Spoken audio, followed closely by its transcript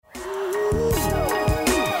Hi,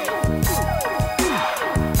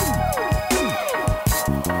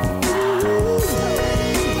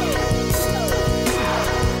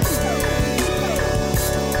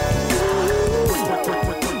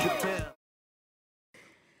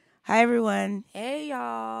 everyone. Hey,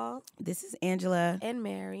 y'all. This is Angela. And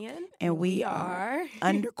Marion. And we are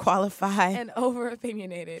underqualified. And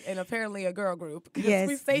over-opinionated. And apparently a girl group. Yes.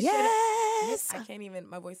 We say yes. shit. I can't even,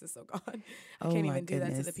 my voice is so gone. I Oh can't my even do that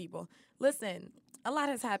to goodness. the people. Listen, a lot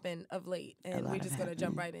has happened of late. And we're just going to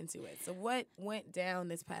jump right into it. So what went down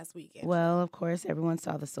this past weekend? Well, of course, everyone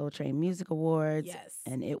saw the Soul Train Music Awards. Yes.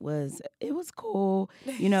 And it was cool.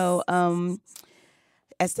 You know,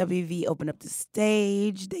 SWV opened up the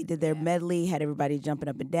stage. They did their medley, had everybody jumping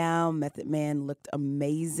up and down. Method Man looked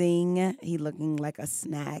amazing. He looking like a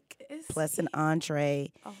snack, plus an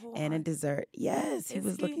entree and a dessert. Yes, he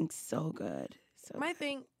was looking so good. So my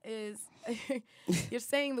thing is, you're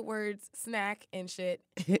saying the words snack and shit,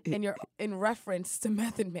 and you're in reference to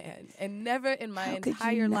Method Man. And never in my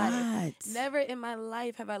entire life, never in my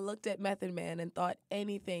life have I looked at Method Man and thought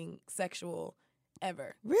anything sexual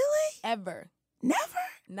ever. Really? Ever. Never?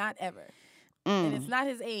 Not ever. And it's not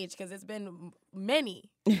his age, because it's been many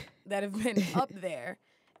that have been up there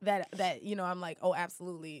that you know, I'm like, oh,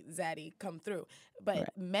 absolutely, Zaddy, come through.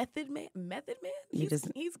 But Method Man, he's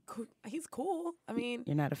cool. I mean,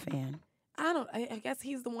 you're not a fan. I guess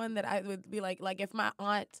he's the one that I would be like if my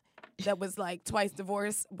aunt that was like twice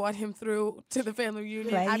divorced brought him through to the family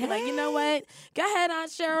reunion, I'd be like, you know what? Go ahead, Aunt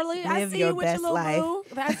Shirley. I see you with your little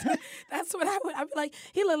boo. That's what I would. I'd be like,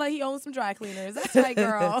 he looked like he owns some dry cleaners. That's right,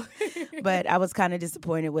 girl. But I was kind of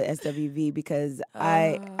disappointed with SWV because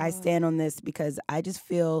I stand on this because I just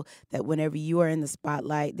feel that whenever you are in the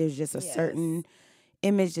spotlight, there's just a certain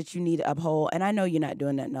image that you need to uphold. And I know you're not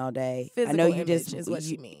doing nothing all day. Physical I know you image is what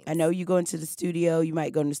she means. I know you go into the studio. You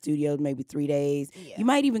might go in the studio maybe 3 days. Yeah. You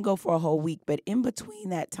might even go for a whole week. But in between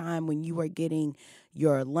that time when you are getting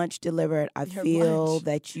your lunch delivered, I feel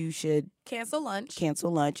that you should cancel lunch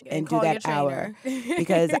and do that hour.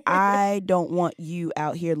 Because I don't want you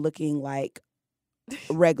out here looking like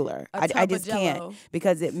regular. I just can't,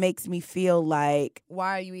 because it makes me feel like,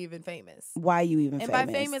 why are you even famous? And by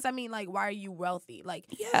famous, I mean, like, why are you wealthy? Like,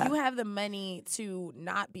 you have the money to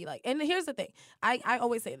not be like. And here's the thing, I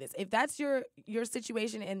always say this: if that's your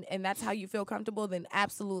situation and that's how you feel comfortable, then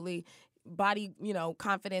absolutely, body,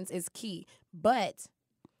 confidence is key. But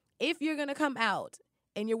if you're gonna come out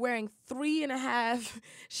and you're wearing 3.5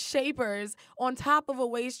 shapers on top of a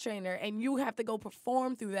waist trainer, and you have to go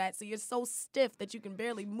perform through that, so you're so stiff that you can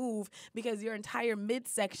barely move because your entire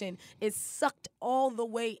midsection is sucked all the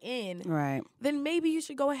way in, right? Then maybe you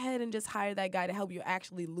should go ahead and just hire that guy to help you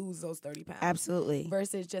actually lose those 30 pounds. Absolutely.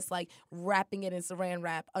 Versus just like wrapping it in saran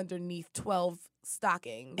wrap underneath 12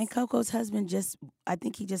 stockings. And Coco's husband I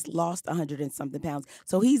think he just lost 100 and something pounds.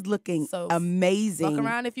 So he's looking amazing. Fuck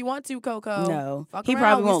around if you want to, Coco. No. He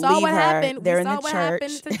probably won't leave her. Happened. They're in the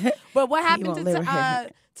church. But what happened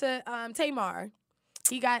to Tamar?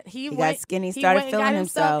 He got skinny, started feeling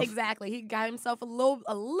himself. Exactly. He got himself a little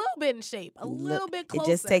bit in shape, a little bit closer.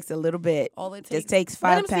 It just takes a little bit. All it takes. Just takes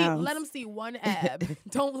 5 pounds. Let them see one ab.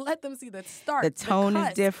 Don't let them see the start. The tone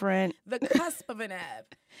is different. The cusp of an ab.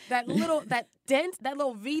 That dent, that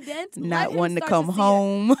little V dent. Not wanting to come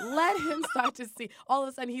home. Let him start to see. All of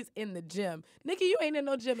a sudden, he's in the gym. Nikki, you ain't in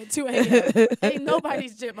no gym at 2 a.m. Ain't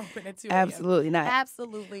nobody's gym open at 2 a.m. Absolutely not.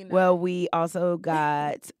 Absolutely not. Well, we also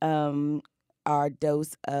got our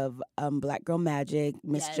dose of Black Girl Magic,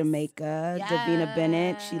 Miss Jamaica, Davina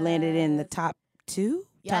Bennett. She landed in the top 2,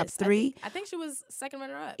 top 3. I think she was second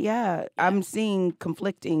runner-up. Yeah, I'm seeing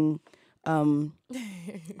conflicting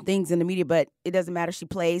things in the media, but it doesn't matter. She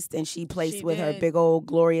placed with her big old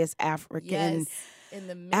glorious African in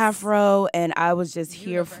the afro, and I was just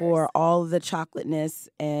here for all of the chocolateness,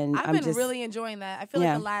 and I've been really enjoying that. I feel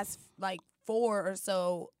like the last 4 or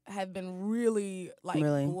so have been really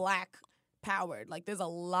black powered. Like, there's a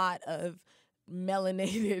lot of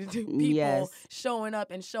melanated people showing up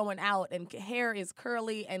and showing out, and hair is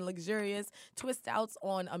curly and luxurious, twist outs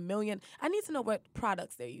on a million. I need to know what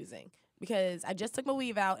products they're using, because I just took my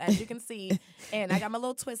weave out, as you can see, and I got my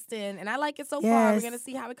little twist in, and I like it so far. We're going to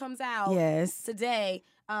see how it comes out today.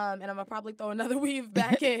 And I'm going to probably throw another weave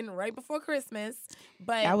back in right before Christmas.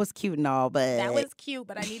 But that was cute and all, but... That was cute,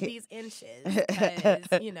 but I need these inches because,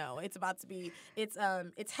 it's about to be... It's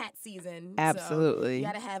hat season. Absolutely. So you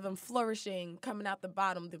got to have them flourishing, coming out the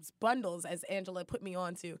bottom. There's bundles, as Angela put me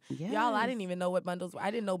on to. Yes. Y'all, I didn't even know what bundles were. I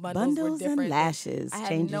didn't know bundles were different. And lashes. I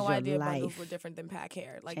had no idea bundles were different than pack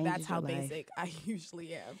hair. Like, that's how basic I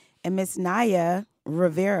usually am. And Miss Naya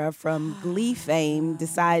Rivera from Glee fame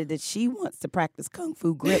decided that she wants to practice Kung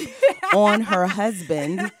Fu grip on her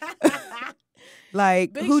husband.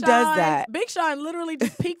 Like, Big who Sean, does that? Big Sean literally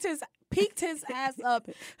just peeked his ass up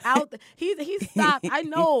out. He stopped. I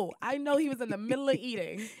know he was in the middle of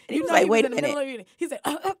eating. And he was like, wait a minute. He said,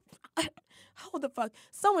 hold the fuck.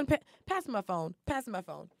 Someone pass me my phone. Pass me my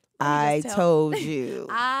phone. I told you.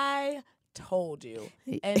 I told you.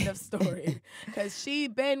 End of story. Because she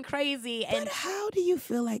been crazy. But how do you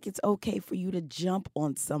feel like it's okay for you to jump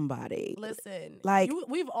on somebody? Listen, like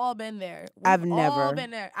we've all been there. I've never all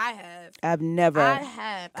been there. I have. I've never. I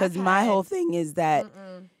have. Because my whole thing is that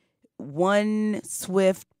one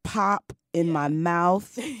swift pop in my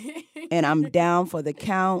mouth and I'm down for the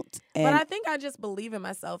count. And but I think I just believe in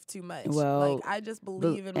myself too much. Well, like I just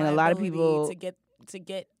believe in my a lot of ability people to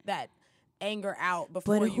get that anger out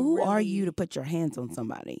before but who really, are you to put your hands on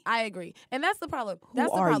somebody? I agree. And that's the problem. Who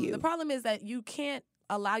are you? The problem is that you can't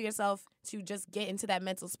allow yourself to just get into that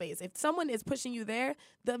mental space. If someone is pushing you there,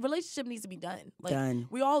 the relationship needs to be done. Like, done.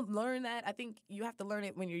 We all learn that. I think you have to learn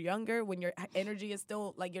it when you're younger, when your energy is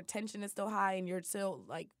still, like, your tension is still high and you're still,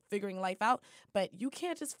 like, figuring life out. But you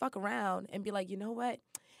can't just fuck around and be like, you know what?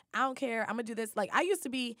 I don't care. I'm going to do this. Like, I used to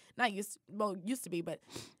be, used to be, but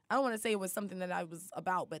I don't want to say it was something that I was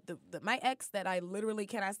about. But my ex that I literally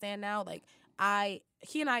cannot stand now, like,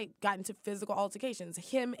 he and I got into physical altercations.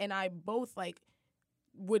 Him and I both, like,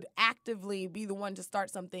 would actively be the one to start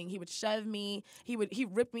something. He would shove me. He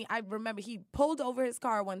ripped me. I remember he pulled over his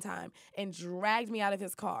car one time and dragged me out of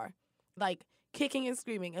his car, like, kicking and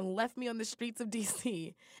screaming, and left me on the streets of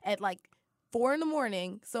D.C. at, like, 4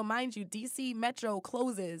 a.m. So mind you, DC Metro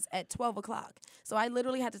closes at 12 o'clock. So I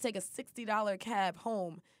literally had to take a $60 cab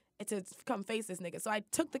home to come face this nigga. So I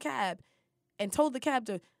took the cab and told the cab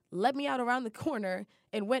to let me out around the corner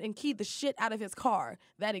and went and keyed the shit out of his car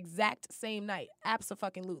that exact same night.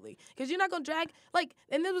 Abso-fucking-lutely. Because you're not going to drag, like,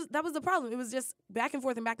 and that was the problem. It was just back and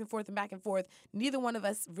forth and back and forth and back and forth. Neither one of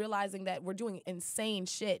us realizing that we're doing insane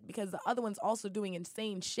shit because the other one's also doing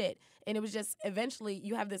insane shit. And it was just, eventually,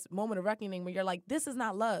 you have this moment of reckoning where you're like, this is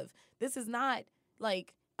not love. This is not,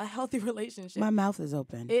 like, a healthy relationship. My mouth is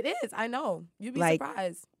open. It is. I know. You'd be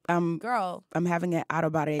surprised. Girl. I'm having an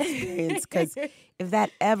out-of-body experience because if that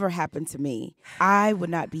ever happened to me, I would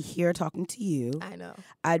not be here talking to you. I know.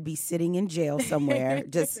 I'd be sitting in jail somewhere,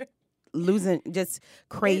 just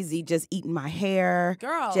crazy, just eating my hair.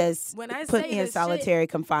 Girl, just put me in solitary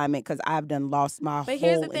confinement because I've done lost my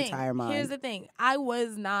whole entire mind. Here's the thing. I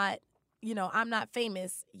was not, I'm not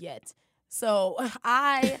famous yet. So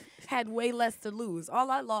I had way less to lose.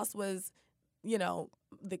 All I lost was,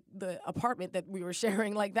 the apartment that we were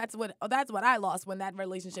sharing. Like, that's what I lost when that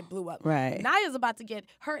relationship blew up. Right. Naya's about to get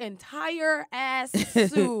her entire ass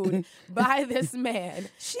sued by this man.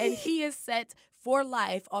 And he is set for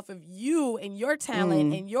life off of you and your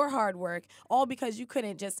talent and your hard work, all because you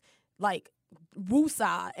couldn't just, like,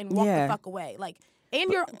 woosah and walk the fuck away. Like, and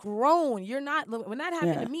you're grown. You're not. When that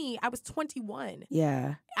happened to me, I was 21.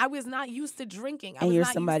 Yeah. I was not used to drinking. And you're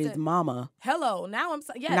somebody's mama. Hello. Now I'm.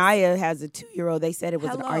 Yes. Naya has a 2-year-old. They said it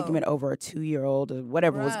was an argument over a 2-year-old or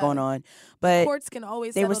whatever was going on. But courts can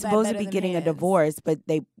always. They were supposed to be getting a divorce, but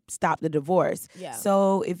they stopped the divorce. Yeah.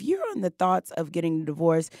 So if you're on the thoughts of getting a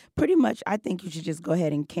divorce, pretty much, I think you should just go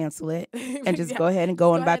ahead and cancel it and just go ahead and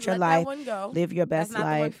go on about your life. Live your best life. That's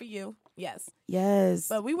not the one for you. Yes. Yes.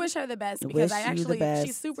 But we wish her the best because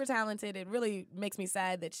she's super talented. It really makes me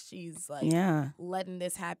sad that she's like letting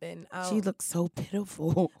this happen. She looks so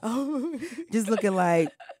pitiful. Just looking like,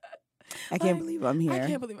 I can't believe I'm here. I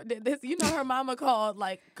can't believe this. Her mama called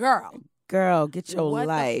like, girl, get your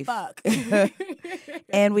life. What the fuck?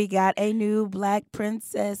 And we got a new Black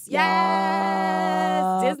princess,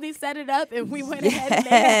 y'all. Disney set it up and we went ahead and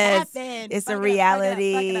made it happen. It's a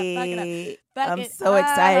reality. I'm so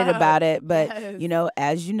excited about it. But,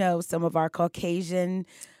 as you know, some of our Caucasian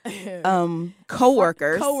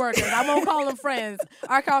coworkers. I won't call them friends.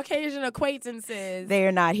 Our Caucasian acquaintances. They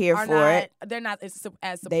are not here for it. They're not as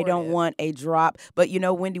supportive. They don't want a drop. But,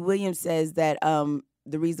 Wendy Williams says that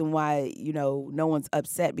the reason why, no one's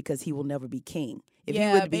upset because he will never be king. If he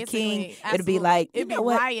would be king, it'd be like, it'd be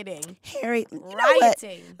rioting. Harry,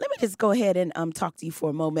 rioting. Let me just go ahead and talk to you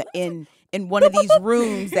for a moment in one of these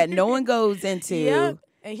rooms that no one goes into. Yep.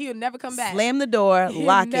 And he would never come back. Slam the door,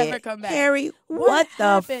 lock it. Never come back. Harry, what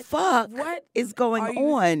the fuck is going on?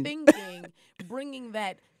 What are you thinking, bringing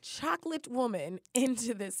that chocolate woman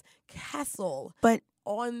into this castle? But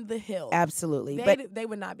on the hill. Absolutely. They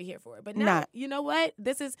would not be here for it. But now, you know what?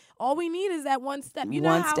 This is all we need is that one step. You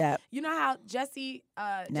know how Jesse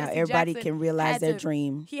now everybody Jackson can realize their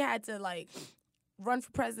dream. He had to run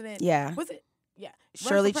for president. Yeah. Was it? Yeah.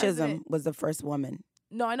 Shirley Chisholm was the first woman.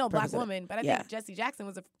 No, I know, black woman, but I think Jesse Jackson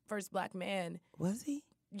was the first black man. Was he?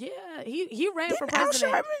 Yeah, he ran for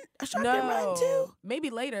president. Al Sharpton run too? Maybe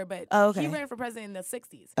later, but he ran for president in the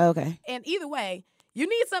 60s. Okay. And either way, you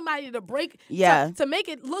need somebody to break, to make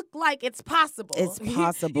it look like it's possible. It's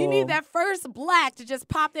possible. You need that first black to just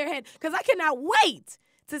pop their head, because I cannot wait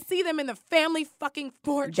to see them in the family fucking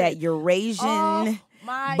portrait. That Eurasian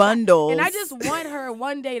bundles. God. And I just want her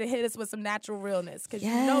one day to hit us with some natural realness, because you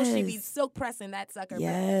know she be silk pressing that sucker.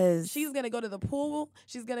 Yes. She's going to go to the pool.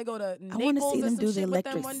 She's going to go to Naples. I want to see them do the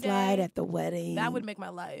electric slide at the wedding. That would make my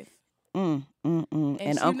life. And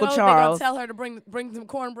Uncle Charles. They're gonna tell her to bring some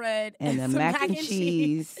cornbread and the some mac and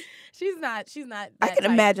cheese. She's not. I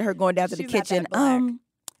can imagine her going down to the kitchen.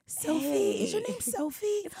 Sophie, hey. Is your name Sophie?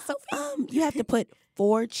 It's Sophie. You have to put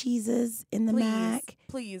 4 cheeses in the mac.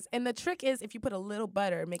 Please. And the trick is, if you put a little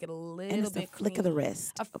butter, make it a little bit a flick of the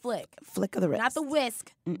wrist. A flick. Flick of the wrist. Not the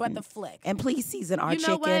whisk, but the flick. And please season our chicken. You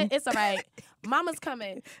know what? It's all right. Mama's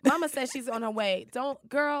coming. Mama says she's on her way.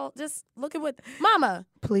 Girl, just look at what. Mama.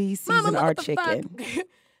 Please season our chicken.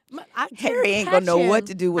 Harry ain't gonna know what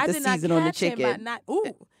to do with the season on the chicken.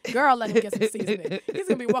 Girl, let him get some seasoning. He's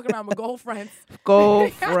gonna be walking around with gold fronts.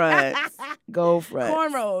 Gold fronts. Gold fronts.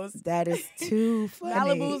 Cornrows. That is too funny.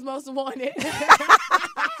 Malibu's most wanted.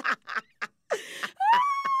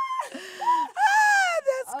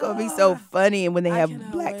 That's gonna be so funny, and when they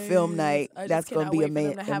have Black Film Night, that's gonna be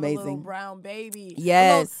amazing. A little brown baby.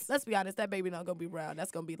 Yes. Although, let's be honest, that baby not gonna be brown.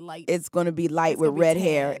 That's gonna be light. It's gonna be light with red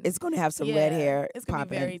hair. It's gonna have some red hair. It's gonna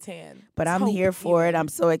be very tan. But I'm here for it. I'm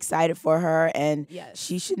so excited for her, and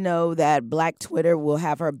she should know that Black Twitter will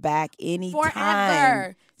have her back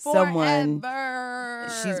anytime. Someone,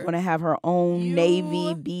 she's going to have her own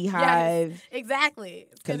Navy beehive. Yes, exactly.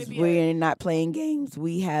 Because we're not playing games.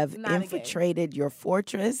 We have infiltrated your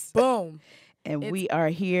fortress. Boom. And we are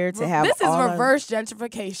here to have This is reverse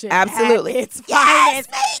gentrification. Absolutely. It's finest.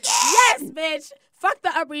 Yes, bitch. Fuck the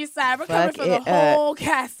Upper East Side. We're coming for the whole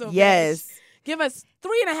castle. Yes. Bitch. Give us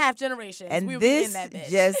 3.5 generations. And we'll be in that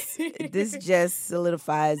bitch. this just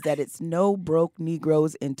solidifies that it's no broke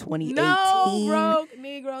Negroes in 2018. No broke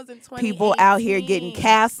Negroes in 2018. People out here getting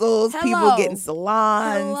castles. Hello. People getting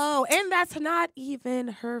salons. Hello. And that's not even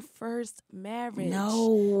her first marriage.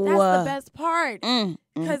 No. That's the best part.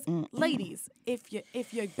 Because ladies, if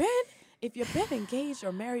you've been engaged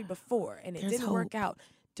or married before and it didn't work out,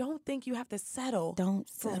 don't think you have to settle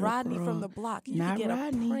for Rodney from the block. You can get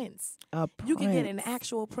Rodney. a prince. You can get an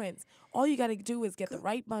actual prince. All you got to do is get the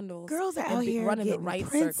right bundles. Girls are out here running getting the right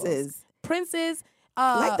princes. Circles. Princes.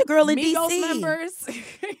 Like the girl in Migos DC.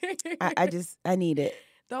 members. I need it.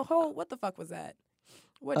 The whole, what the fuck was that?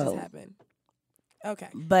 What just happened? Okay.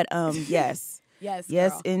 But yes. Yes,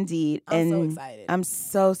 girl. Indeed. I'm so excited. I'm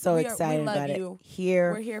so excited about it. We're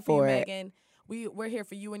here for you, Megan. We're here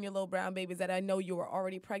for you and your little brown babies that I know you were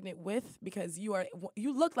already pregnant with, because you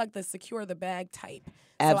look like the secure the bag type.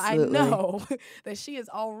 Absolutely. So I know that she is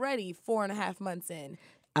already 4.5 months in.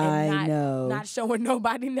 I know. Not showing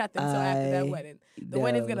nobody nothing until after that wedding. The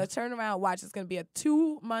wedding's gonna turn around. Watch, it's gonna be a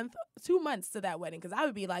 2 months to that wedding. Because I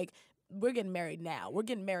would be like, we're getting married now. We're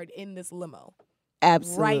getting married in this limo.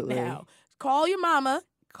 Absolutely. Right now. Call your mama.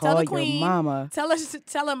 Call Tell the queen, your mama. Tell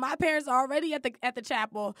her my parents are already at the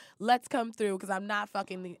chapel. Let's come through, because I'm not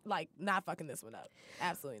fucking this one up.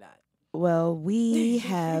 Absolutely not. Well, we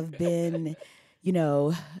have been,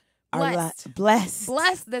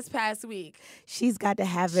 blessed this past week. She's got to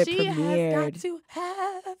have it premiered. She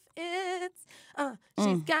has got to have it.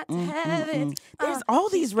 She's got to have it. There's all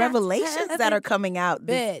these revelations that are coming out.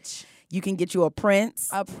 Bitch. You can get you a prince.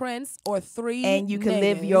 A prince or 3 and you can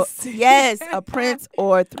niggas. live a prince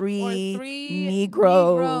or 3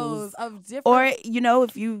 Negroes of different. Or,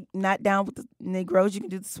 if you're not down with the Negroes, you can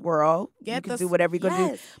do the swirl. You can do whatever you're going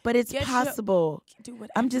to do. But it's possible.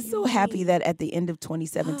 I'm just so happy that at the end of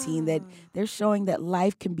 2017 that they're showing that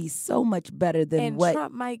life can be so much better than what. And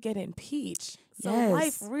Trump might get impeached. So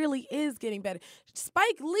life really is getting better.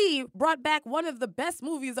 Spike Lee brought back one of the best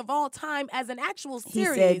movies of all time as an actual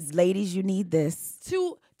series. He said, ladies, you need this.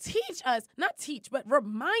 To teach us, not teach, but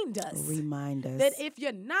remind us. Remind us. That if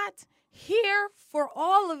you're not here for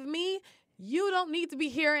all of me, you don't need to be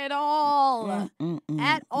here at all.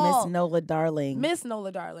 At all. Miss Nola Darling. Miss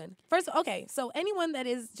Nola Darling. First, okay, so anyone that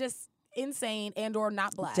is just insane and or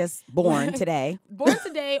not black. Just born today. Born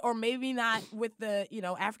today, or maybe not with the,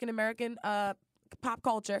 African-American pop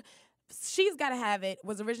culture. She's Gotta Have It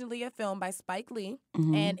was originally a film by Spike Lee,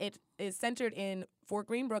 and it is centered in Fort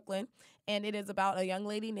Greene, Brooklyn, and it is about a young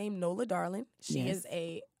lady named Nola Darling. She is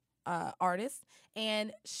a artist,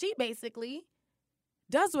 and she basically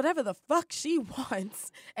does whatever the fuck she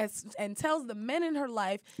wants and tells the men in her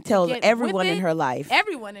life. Tells everyone in her life.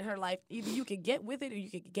 Everyone in her life. Either you could get with it or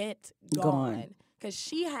you could get gone. Because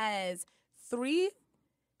she has 3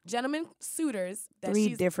 gentlemen suitors. That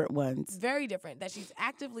 3 different ones. Very different. That she's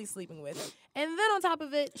actively sleeping with. And then on top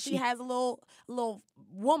of it, she has a little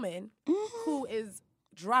woman who is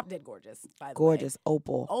drop dead gorgeous, by the way. Gorgeous.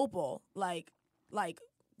 Opal. Opal. Like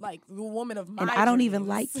the woman of my And I don't dreams. even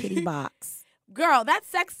like Kitty Box. Girl, that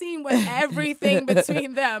sex scene was everything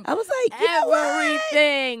between them. I was like,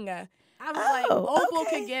 everything. I was like, Opal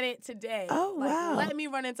could get it today. Oh, like, wow. Let me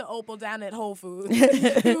run into Opal down at Whole Foods.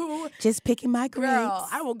 Just picking my grapes. Girl,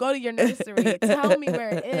 I will go to your nursery. Tell me where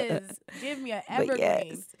it is. Give me an evergreen.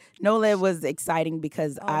 Yes. Nola was exciting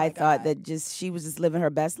because I thought that she was just living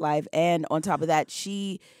her best life. And on top of that,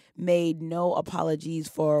 she made no apologies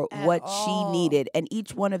for what she needed. And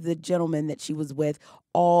each one of the gentlemen that she was with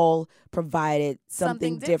all provided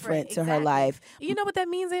something different to her life. You know what that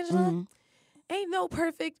means, Angela? Mm-hmm. Ain't no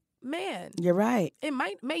perfect man. You're right. It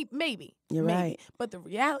maybe. You're right. But the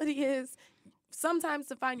reality is, sometimes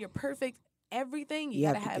to find your perfect everything, you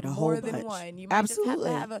gotta have more than one. You might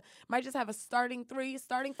just have a starting 3,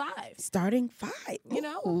 starting 5. Starting 5. You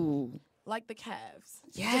know? Ooh. Like the Cavs.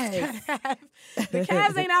 Yes. The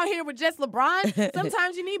Cavs ain't out here with just LeBron.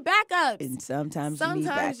 Sometimes you need backups. And sometimes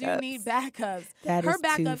you need backups. That is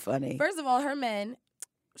too funny. First of all, her men,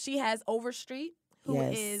 she has Overstreet, who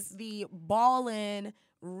is the ballin',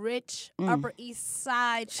 rich, Upper East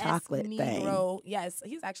Side chocolate Negro. Thing. Yes,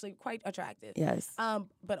 he's actually quite attractive. Yes.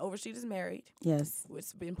 But Overstreet is married. Yes.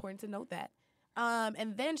 It's important to note that.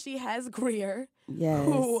 And then she has Greer. Yes.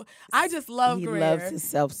 Who I just love Greer. He loves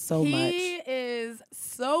himself so much. He is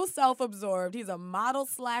so self-absorbed. He's a model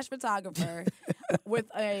 / photographer with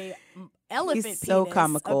a elephant penis. He's so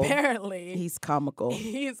comical. Apparently. He's comical.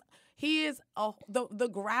 He is the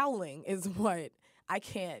growling is what I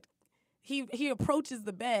can't. He approaches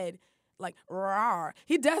the bed like rawr.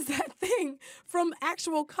 He does that thing from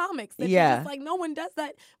actual comics. That you're just like, no one does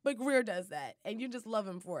that, but Greer does that. And you just love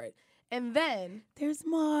him for it. And then there's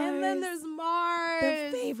Mars. The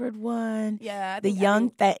favorite one. Yeah. The young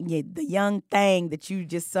thing that you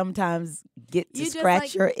just sometimes get to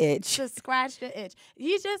scratch your itch. To scratch the itch.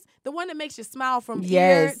 He's just the one that makes you smile from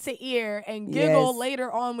ear to ear and giggle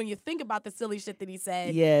later on when you think about the silly shit that he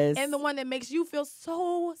said. Yes. And the one that makes you feel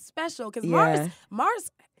so special. Because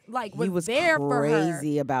Mars was there for her.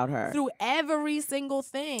 Crazy about her. Through every single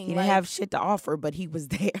thing. He didn't have shit to offer, but he was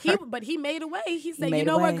there. But he made a way. He said, you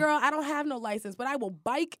know what, girl, I don't have no license, but I will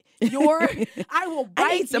bike your I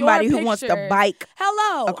need somebody who wants to bike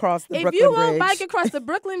across the Brooklyn Bridge. If you won't bike across the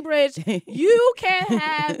Brooklyn Bridge, you can't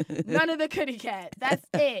have none of the kitty cats. That's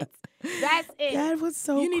it. That's it. That was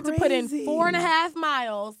so You need to put in 4.5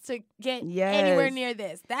 miles to get anywhere near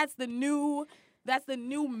this. That's the new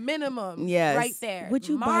minimum right there. Would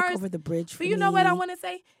you bike over the bridge for me? But you know what I want to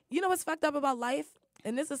say? You know what's fucked up about life?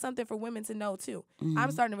 And this is something for women to know, too. Mm-hmm.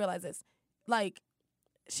 I'm starting to realize this. Like,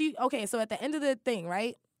 so at the end of the thing,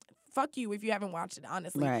 right? Fuck you if you haven't watched it,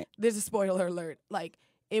 honestly. Right. There's a spoiler alert. Like,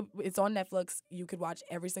 it's on Netflix. You could watch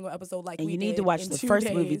every single episode and you need to watch the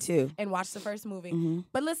first movie, too. And watch the first movie. Mm-hmm.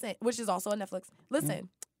 But listen, which is also on Netflix. Listen,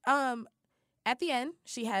 at the end,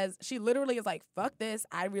 she literally is like, fuck this.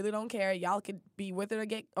 I really don't care. Y'all could be with her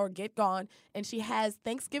or get gone. And she has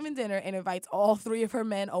Thanksgiving dinner and invites all 3 of her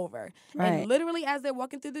men over. Right. And literally as they're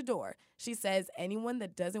walking through the door, she says, anyone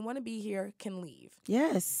that doesn't want to be here can leave.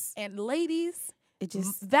 Yes. And ladies,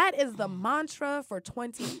 that is the mantra for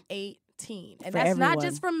 2018. And that's not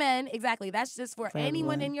just for men. Exactly. That's just for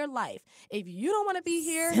anyone in your life. If you don't want to be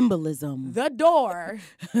here, symbolism. The door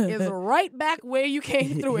is right back where you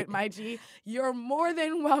came through it, my G. You're more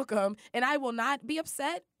than welcome. And I will not be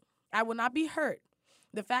upset. I will not be hurt.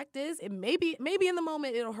 The fact is, it maybe in the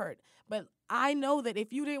moment it'll hurt. But I know that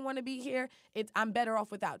if you didn't want to be here, I'm better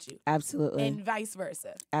off without you. Absolutely. And vice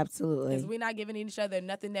versa. Absolutely. Because we're not giving each other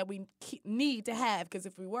nothing that we need to have. Because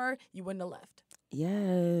if we were, you wouldn't have left.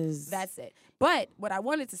 Yes. That's it. But what I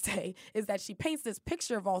wanted to say is that she paints this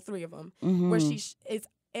picture of all 3 of them where she is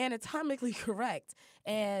anatomically correct.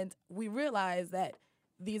 And we realize that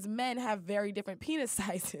these men have very different penis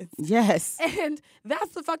sizes. Yes. And that's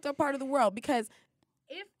the fucked up part of the world. Because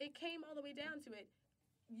if it came all the way down to it,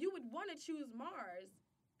 you would want to choose Mars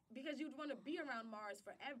because you'd want to be around Mars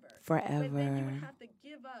forever. But then you would have to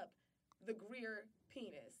give up the Greer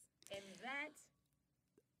penis. And that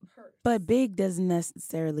hurts. But big doesn't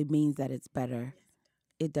necessarily mean that it's better.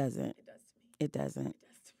 It doesn't. It does to me. It doesn't. It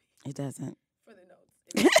does to me. It doesn't. For the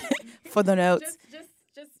notes. For the notes.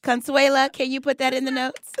 Just Consuela, can you put that in the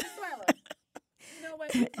notes? Consuela. You know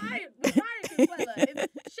what? We're fired.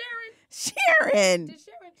 Sharon. Did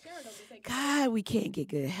Sharon take God, we can't get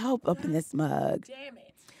good help up in this mug. Damn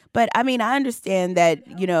it. But I mean, I understand that,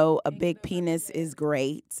 a big penis is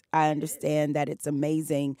great. I understand that it's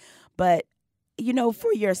amazing. But,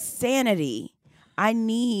 for your sanity, I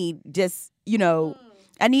need just,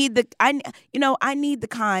 I need the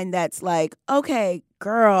kind that's like, okay,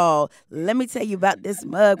 girl, let me tell you about this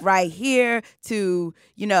mug right here to,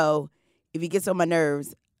 if it gets on my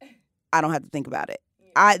nerves, I don't have to think about it.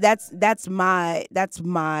 That's my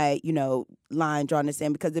line drawn in the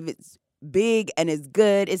sand, because if it's big and it's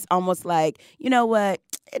good, it's almost like, you know what?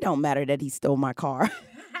 It don't matter that he stole my car.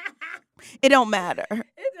 It don't matter.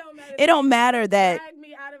 It don't matter that. Drag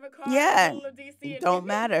me out of a car yeah. in the middle of DC and don't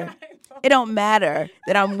matter. It don't matter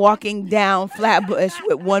that I'm walking down Flatbush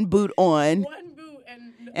with one boot on,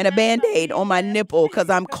 and a Band-Aid on my nipple because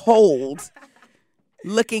I'm cold,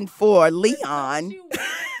 looking for Leon.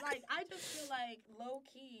 I just feel like low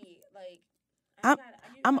key,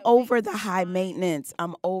 I'm over the high maintenance.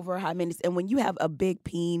 I'm over high maintenance. And when you have a big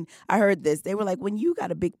peen, I heard this. They were like, when you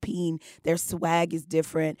got a big peen, their swag is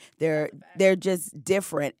different. They're just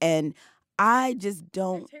different. And I just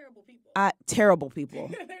don't. Terrible people.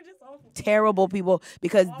 They're just awful. Terrible people,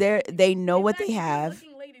 because they know what they have.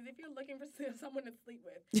 Ladies, if you're looking for someone to sleep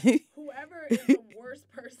with, whoever is the worst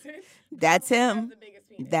person, that's him. The biggest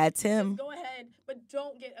penis. That's him. Just go ahead, but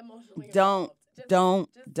don't get emotionally involved. Don't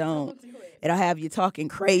do it. It'll have you talking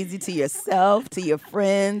crazy to yourself, to your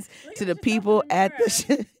friends, to the people at the just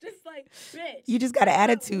like, bitch. You just got an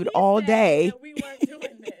attitude all day. We weren't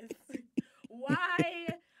doing this. Why?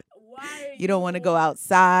 You don't want to go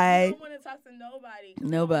outside. You don't want to talk to nobody.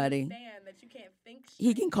 Nobody. Understand that you can't think shit.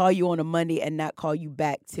 He can call you on a Monday and not call you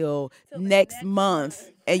back till next month.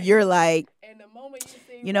 And you're like, and the moment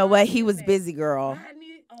you know what? He was busy, girl.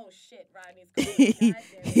 Oh, shit. Rodney's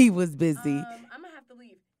He was busy. I'm going to have to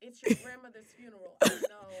leave. It's your grandmother's funeral.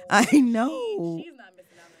 I know. She's not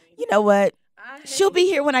missing out on anything. You know what? She'll be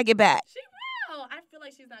here when I get back. She will. I feel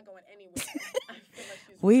like she's not going anywhere. I feel like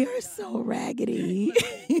she's We are so raggedy.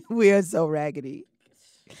 We are so raggedy.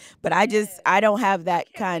 But I don't have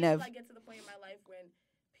that kind of. I get to the point in my life when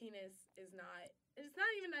penis is not. It's not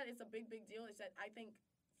even that it's a big deal. It's that I think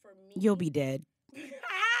for me. You'll be dead.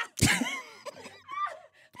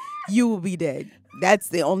 You will be dead. That's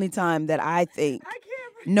the only time that I think. I can't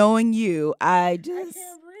breathe. Knowing you, I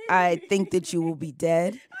think that you will be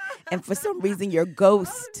dead. And for some reason, your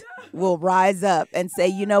ghost will rise up and say,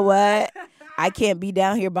 you know what? I can't be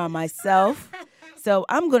down here by myself. So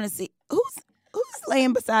I'm going to see who's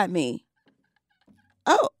laying beside me.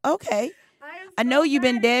 Oh, okay. I know you've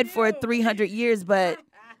been dead for 300 years, but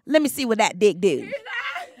let me see what that dick do.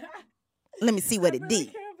 Let me see what it did.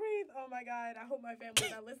 I can't breathe. Oh my God. I hope my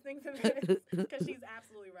family's not listening to this, because she's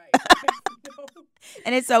absolutely right.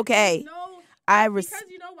 And it's okay. Because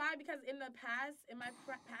you know why? Because in my past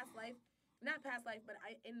life, not past life, but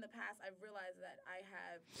in the past, I've realized that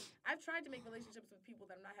I've tried to make relationships with people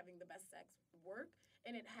that I'm not having the best sex work,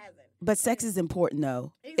 and it hasn't. But sex is important,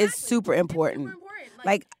 though. Exactly. It's super important. It's super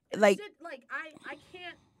important.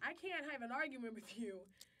 I can't have an argument with you,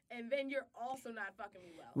 and then you're also not fucking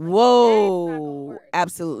me well. Whoa,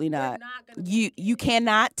 absolutely not. You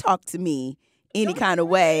cannot talk to me any kind of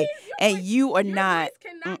way, and you are not.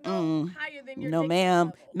 Go higher than your no, ma'am.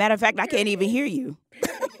 level. Matter of fact, I can't even hear you.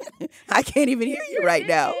 I can't even hear you right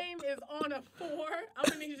now. Your game is on a 4. I'm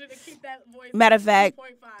gonna need you to keep that voice. Matter of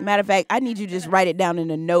fact, I need you to just write it down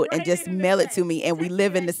in a note and just mail it to me, and we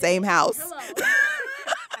live in the same house.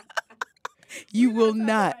 You will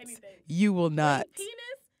not. You will not. Penis,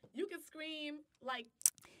 you can scream like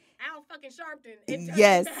Al fucking Sharpton.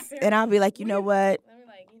 Yes, and I'll be like, you know what?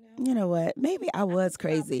 You know what? Maybe I was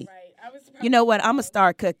crazy. You know what? I'm going to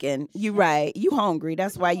start cooking. You right. You hungry.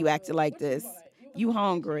 That's why you acted like this. You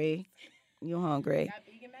hungry. You hungry.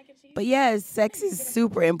 But yes, sex is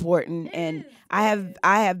super important, and I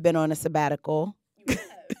have been on a sabbatical. I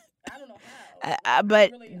don't know how.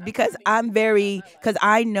 But because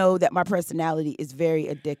I know that my personality is very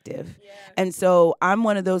addictive. Yeah. And so I'm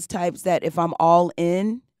one of those types that if I'm all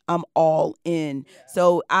in, I'm all in. Yeah.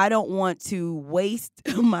 So I don't want to waste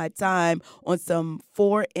my time on some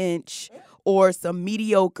 4-inch or some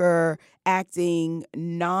mediocre acting,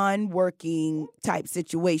 non-working type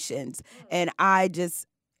situations. And I just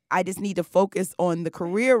need to focus on the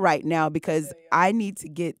career right now, because I need to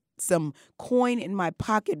get some coin in my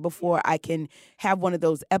pocket before I can have one of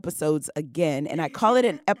those episodes again. And I call it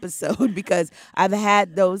an episode because I've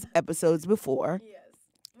had those episodes before.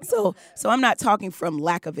 So I'm not talking from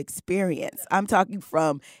lack of experience. I'm talking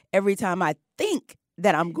from every time I think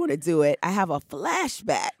that I'm going to do it, I have a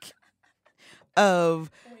flashback. of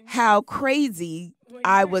how crazy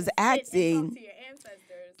I was acting.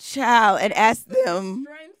 Child, and ask them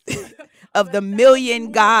of the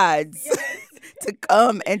million gods to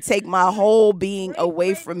come and take my whole being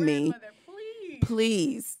away from me.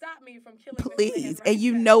 Please. Stop me from killing Please. And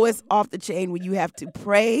you know it's off the chain when you have to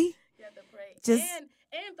pray. You have to pray. Just,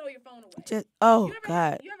 and throw your phone away.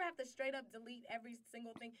 God. You ever have to straight up delete every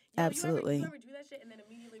single thing? Absolutely. You ever do that shit and then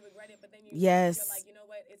immediately regret it, but then you're like, you know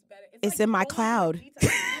what? It's better. It's like in my cloud.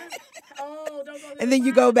 Don't go to and then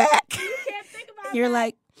you go back. You can't think about You're that.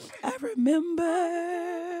 like, I remember.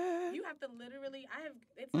 You have to literally,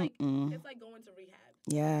 it's like going to rehab.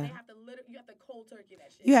 Yeah. You have to cold turkey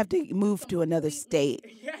that shit. You have to move to another state.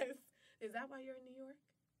 Yes. Is that why you're in New York?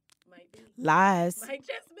 Might be. Lies. Might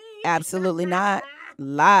just be. Absolutely not.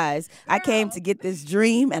 Lies. Girl. I came to get this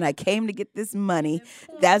dream and I came to get this money.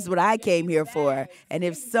 That's what I came here for. And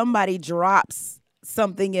if somebody drops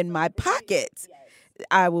something in my pocket,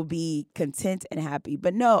 I will be content and happy.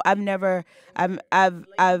 But no, I've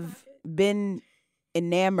been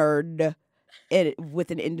enamored with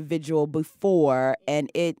an individual before, and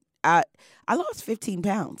I lost 15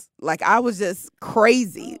 pounds. Like, I was just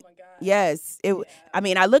crazy. Oh my God. Yes. I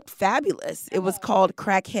mean, I looked fabulous. It was called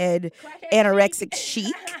crackhead anorexic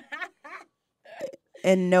chic.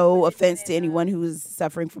 And no offense to anyone who's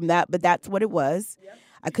suffering from that, but that's what it was.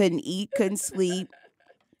 I couldn't eat, couldn't sleep.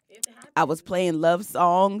 I was playing love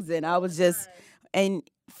songs, and I was just, and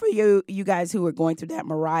for you guys who are going through that,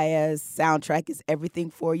 Mariah's soundtrack is everything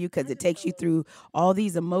for you because it takes you through all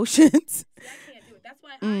these emotions. I can't do it. That's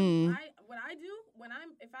why what I do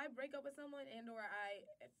if I break up with someone or I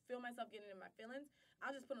feel myself getting in my feelings,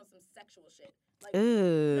 I'll just put on some sexual shit. Like,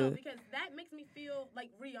 no, because that makes me feel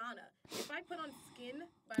like Rihanna. If I put on Skin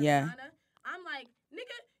by Rihanna, I'm like,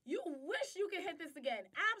 nigga, you wish you could hit this again.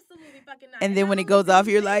 Absolutely fucking not. And then when it goes off,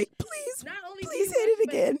 you're like, please hit it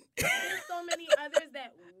again. There's so many others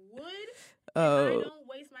that would. I don't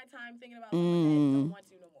waste my time thinking about someone that don't want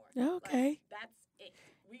to no more. Okay. Like, that's it.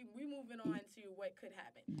 We moving on to what could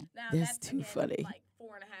happen. Now that's too again, funny. Like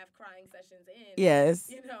 4.5 crying sessions in. Yes.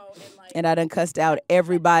 You know, and I done cussed out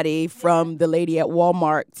everybody from the lady at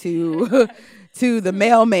Walmart to to the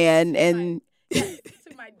mailman and to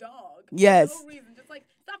my dog. Yes. For no reason. Just like,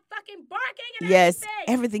 stop fucking barking and yes.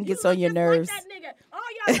 Everything gets on your nerves. Like that nigga. All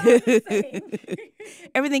y'all dogs the same.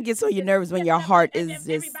 Everything gets on your nerves when your heart is just.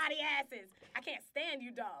 Everybody asses. I can't stand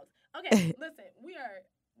you dogs. Okay, listen, we are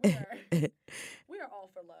all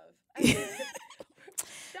for love.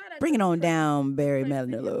 Bring it on down, Barry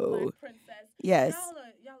Manilow. Yes.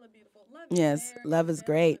 Y'all are beautiful. Love yes, love is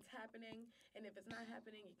great. It's happening, and if it's not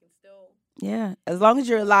happening, you can still. Yeah, as long as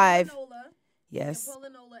you're alive. Yes. You can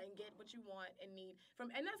pull Nola and get what you want and need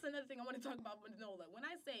and that's another thing I want to talk about with Nola. When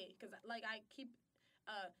I say, because like I keep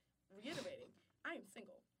reiterating, I am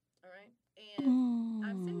single. All right, and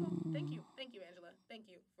I'm single. Thank you, Angela. Thank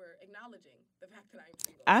you for acknowledging the fact that I'm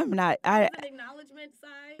single. I'm not. That was an acknowledgement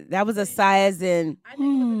sigh. That was a sigh as in,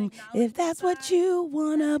 if that's what you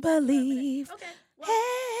wanna believe. Okay. Well,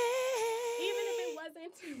 hey. Even if it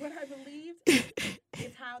wasn't what I believed,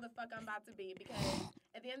 it's how the fuck I'm about to be. Because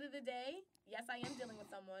at the end of the day, yes, I am dealing with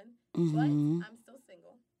someone, but I'm still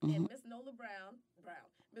single. And Miss Nola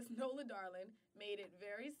Miss Nola Darling made it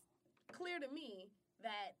very clear to me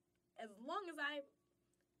that as long as I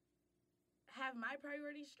have my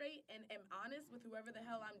priorities straight and am honest with whoever the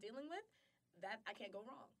hell I'm dealing with, that I can't go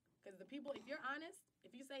wrong. Because the people, if you're honest,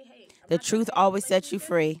 if you say, hey, the truth always sets you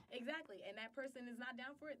free. Exactly. And that person is not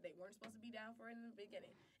down for it. They weren't supposed to be down for it in the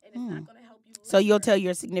beginning. And it's not going to help you. So you'll tell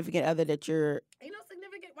your significant other that you're. Ain't no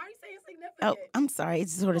significant. Why are you saying significant? Oh, I'm sorry. It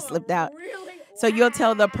sort of slipped out. Really? So you'll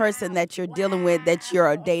tell the person that you're dealing with that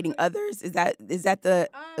you're dating others? Is that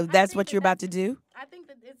that's what you're about to do? I think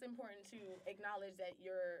that it's important to acknowledge that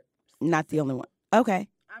you're not the only one. Okay.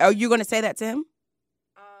 Are you going to say that to him?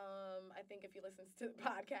 I think if he listens to the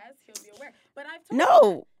podcast, he'll be aware. But I've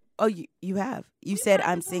told him. Oh, you have. You said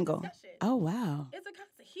I'm single. Oh, wow. It's a constant.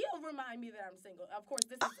 He'll remind me that I'm single. Of course,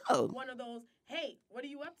 this is one of those, hey, what are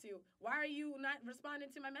you up to? Why are you not responding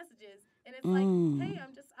to my messages? And it's like, hey,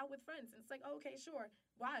 I'm just out with friends. And it's like, okay, sure.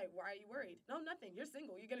 Why? Why are you worried? No, nothing. You're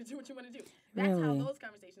single. You're going to do what you want to do. That's how those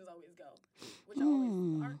conversations always go. Which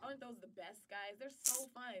aren't those the best, guys? They're so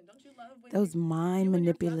fun. Don't you love when those mind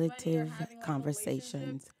manipulative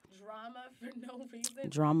conversations? Drama for no reason.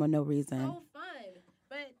 Drama, no reason. So fun.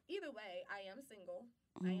 But either way, I am single.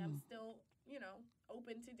 I am still,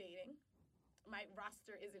 open to dating. My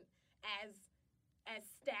roster isn't as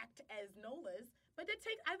stacked as Nola's, but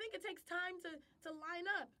I think it takes time to line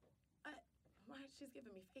up. she's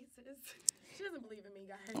giving me faces. She doesn't believe in me,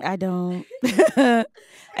 guys. I don't.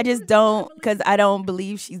 I just don't, because I don't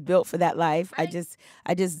believe she's built for that life.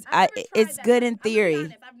 It's good in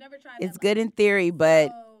theory. It's good in theory,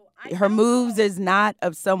 but her moves is not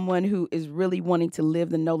of someone who is really wanting to live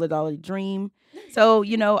the Nola Dolly dream. So,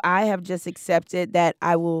 I have just accepted that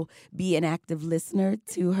I will be an active listener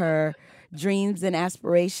to her dreams and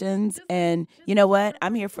aspirations. And you know what?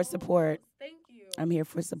 I'm here for support. Thank you. I'm here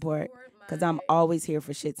for support because I'm always here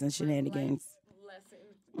for shits and shenanigans.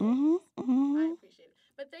 I appreciate it.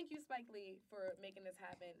 But thank you, Spike Lee, for making this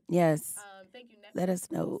happen. Yes. Thank you, Netflix. Let us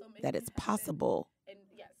know that it's possible. And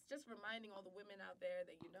yes, just reminding all the women out there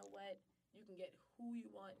that you know what? You can get who you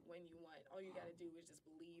want when you want. All you got to do is just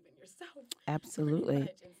believe in yourself. Absolutely.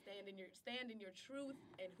 And stand in your truth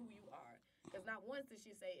and who you are. Because not once did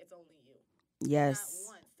she say it's only you. Yes.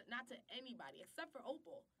 Not once. Not to anybody except for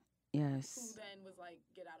Opal. Yes. Who then was like,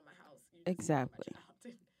 get out of my house. Exactly.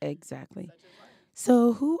 Exactly.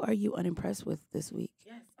 So who are you unimpressed with this week?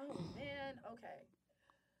 Yes. Oh, man. Okay.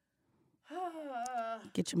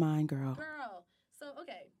 Get your mind, girl. So,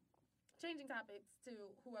 okay. Changing topics to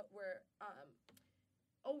who we're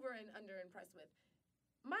over and under impressed with.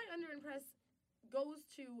 My under impressed goes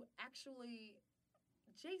to actually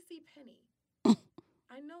JCPenney.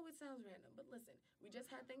 I know it sounds random, but listen, we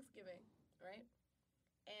just had Thanksgiving, right?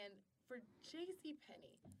 And for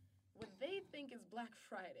JCPenney, what they think is Black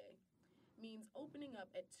Friday means opening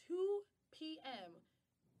up at 2 p.m.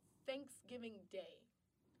 Thanksgiving Day.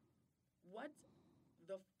 What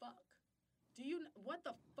the fuck? What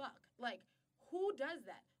the fuck? Like, who does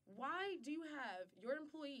that? Why do you have your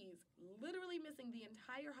employees literally missing the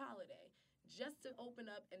entire holiday just to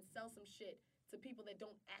open up and sell some shit to people that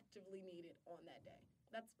don't actively need it on that day?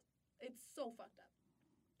 It's so fucked up.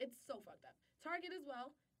 It's so fucked up. Target as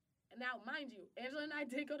well. Now, mind you, Angela and I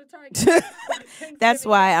did go to Target. That's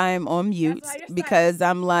why I'm on mute, because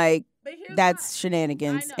I'm like, that's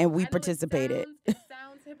shenanigans, and we participated. It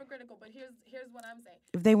sounds hypocritical, but here's what I'm saying.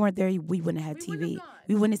 If they weren't there, we wouldn't have had TV.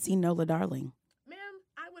 We wouldn't have seen Nola Darling. Ma'am,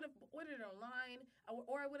 I would have ordered it online,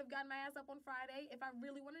 or I would have gotten my ass up on Friday if I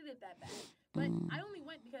really wanted it that bad. But I only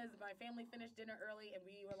went because my family finished dinner early, and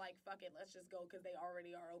we were like, fuck it, let's just go, because they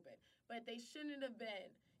already are open. But they shouldn't have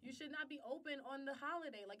been. You should not be open on the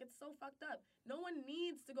holiday. Like, it's so fucked up. No one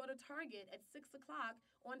needs to go to Target at 6 o'clock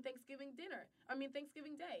on Thanksgiving Day.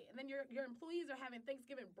 And then your employees are having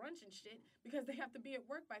Thanksgiving brunch and shit because they have to be at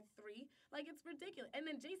work by 3. Like, it's ridiculous. And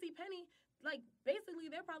then JCPenney, like, basically,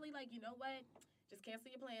 they're probably like, you know what? Just cancel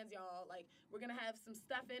your plans, y'all. Like, we're going to have some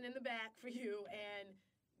stuff in the back for you, and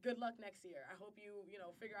good luck next year. I hope you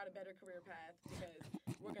figure out a better career path, because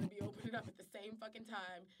we're going to be opening up at the same fucking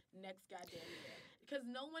time next goddamn year. Because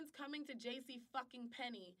no one's coming to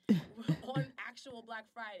JCPenney on actual Black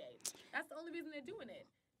Friday. That's the only reason they're doing it.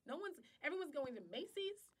 Everyone's going to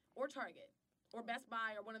Macy's or Target or Best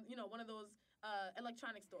Buy or one of those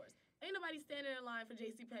electronic stores. Ain't nobody standing in line for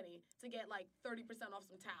JCPenney to get like 30% off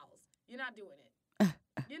some towels. You're not doing it.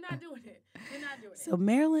 You're not doing it. So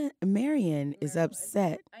Marion is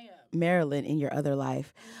upset. I am. Marilyn in your other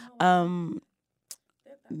life.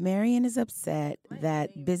 Marion is upset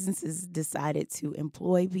that businesses decided to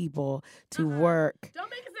employ people to work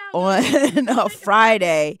on a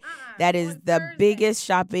Friday. That is the biggest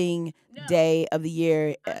shopping day of the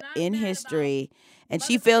year in history. And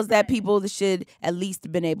she feels that people should at least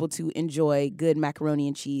been able to enjoy good macaroni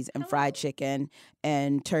and cheese and fried chicken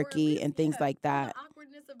and turkey and things like that. The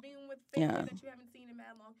awkwardness of being with family that you haven't seen in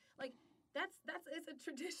mad long. Like, it's a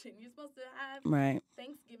tradition. You're supposed to have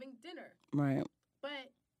Thanksgiving dinner. Right. But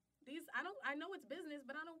I know it's business,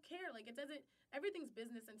 but I don't care. Like, everything's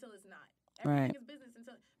business until it's not. Everything is business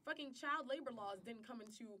until fucking child labor laws didn't come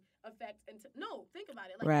into effect no, think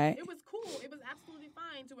about it. Like, it was cool. It was absolutely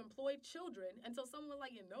fine to employ children until someone was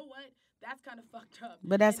like, you know what? That's kind of fucked up.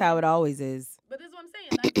 But that's how it always is. But this is what I'm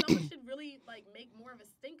saying. Like, someone should really like make more of a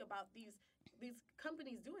stink about these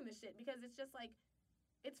companies doing this shit, because it's just like,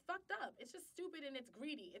 it's fucked up. It's just stupid and it's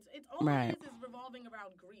greedy. It's all it is revolving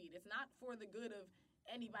around greed. It's not for the good of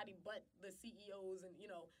anybody but the CEOs and,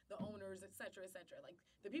 the owners, et cetera, et cetera. Like,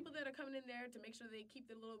 the people that are coming in there to make sure they keep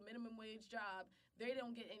their little minimum wage job, they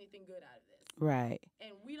don't get anything good out of this. Right.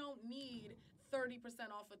 And we don't need 30%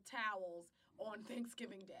 off of towels on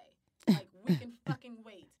Thanksgiving Day. Like, we can fucking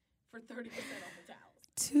wait for 30% off of towels.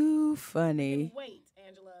 Too funny. We can wait,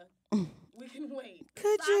 Angela. We can wait.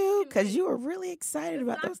 Could you? Because you were really excited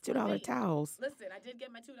about those $2 towels. Listen, I did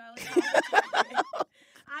get my $2 towels.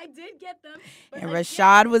 I did get them. And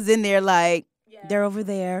Rashad was in there like, they're over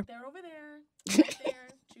there. They're over there. Right there.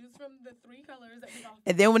 Choose from the 3 colors that we offer.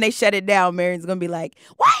 And then when they shut it down, Marion's going to be like,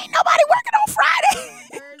 why ain't nobody Nobody working on Friday.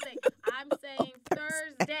 Thursday. I'm saying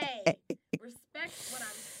Thursday. Respect what I'm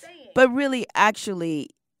saying. But really, actually,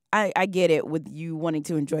 I get it with you wanting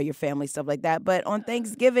to enjoy your family, stuff like that. But on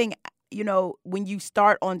Thanksgiving, when you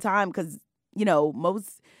start on time, because,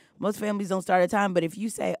 most families don't start at time. But if you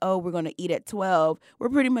say, oh, we're going to eat at 12, we're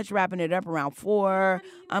pretty much wrapping it up around 4.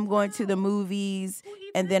 I'm going to the movies,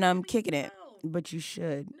 and then I'm kicking it. But you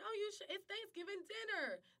should. No, you should. It's Thanksgiving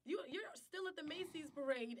dinner. You're still at the Macy's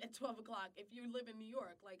parade at 12 o'clock if you live in New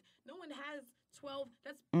York. Like, no one has 12.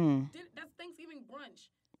 That's Thanksgiving brunch.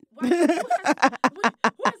 Who has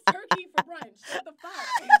turkey for brunch? What the fuck?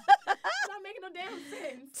 It's not making no damn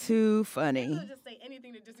sense. Too funny. You just say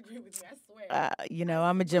anything to disagree with me, I swear.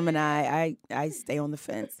 I'm a Gemini. I stay on the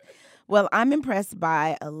fence. Well, I'm impressed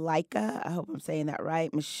by Alika. I hope I'm saying that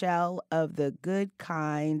right. Michelle of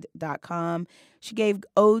thegoodkind.com. She gave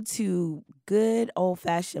ode to good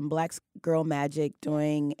old-fashioned Black girl magic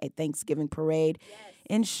during a Thanksgiving parade. Yes.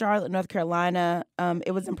 In Charlotte, North Carolina.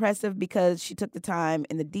 It was impressive because she took the time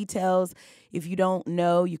in the details. If you don't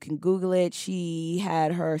know, you can Google it. She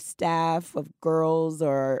had her staff of girls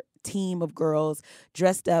or team of girls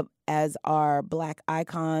dressed up as our Black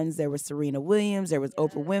icons. There was Serena Williams. There was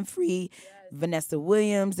Oprah Winfrey, Vanessa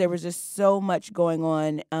Williams. There was just so much going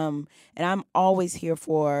on. And I'm always here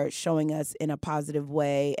for showing us in a positive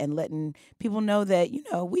way and letting people know that,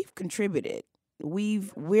 we've contributed.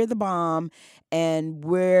 We're the bomb, and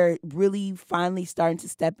we're really finally starting to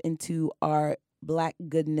step into our Black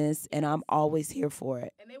goodness, and I'm always here for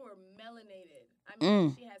it. And they were melanated. I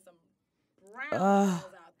mean, she had some brown girls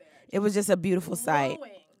out there. It was just a beautiful sight.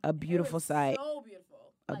 A beautiful sight. So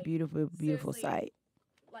beautiful. A beautiful sight.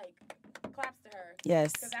 Like, claps to her.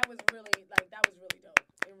 Yes. Because that was really dope.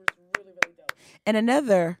 It was really, really dope. And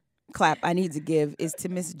another clap I need to give is to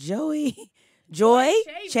Miss Joy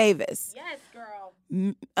Chavis. Yes, girl.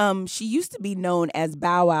 She used to be known as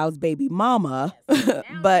Bow Wow's baby mama, yes.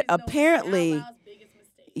 But apparently,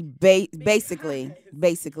 basically,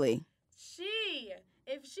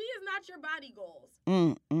 if she is not your body goals,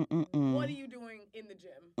 what are you doing in the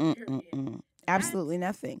gym? Absolutely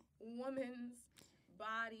nothing. Woman's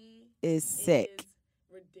body is sick.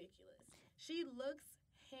 Ridiculous. She looks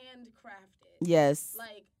handcrafted. Yes.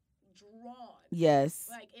 Like drawn. Yes.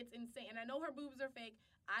 Like it's insane. And I know her boobs are fake.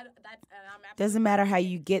 Doesn't matter how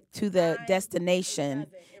you get to the destination.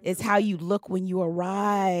 It's how you look when you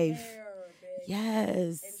arrive.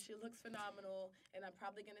 Yes. And she looks phenomenal. And I'm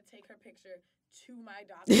probably going to take her picture to my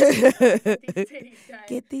doctor.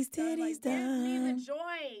 Get these titties done.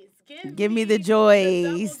 Give me the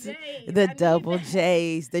joys. The double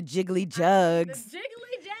J's. The jiggly jugs. The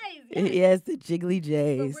jiggly J's. Yes, the jiggly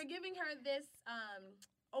J's. But we're giving her this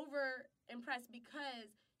over impressed because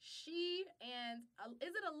she and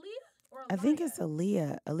is it Aaliyah or Aliyah? I think it's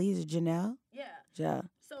Aaliyah. Aaliyah's Janelle. Yeah. Yeah.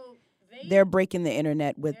 So they're breaking the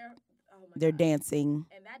internet with their dancing.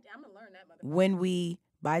 And that I'm gonna learn that. When We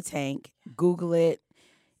by Tank, Google it.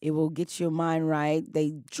 It will get your mind right.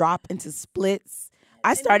 They drop into splits.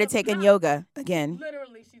 I started taking yoga again.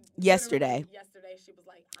 Literally, yesterday. Yesterday she was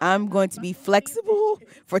like, I'm going to be flexible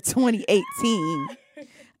for 2018.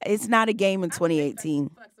 It's not a game in 2018.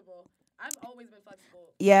 I've always been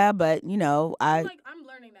flexible. Yeah, but I'm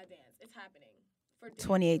learning that dance. It's happening. For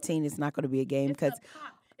 2018 is not going to be a game because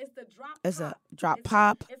it's the drop. It's a drop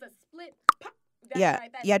pop. It's a split pop. Yeah,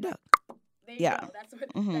 right, yeah, there you go. That's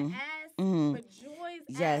what the ass. But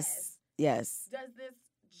Joy's ass. Yes. Does this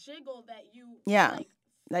jiggle that you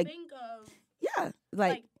like think of? Yeah,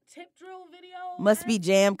 like tip drill video. Must be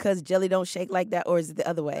jam because jelly don't shake like that, or is it the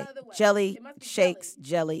other way? Jelly shakes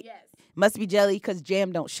jelly. Yes. Must be jelly because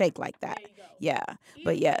jam don't shake like that. There you go. Yeah,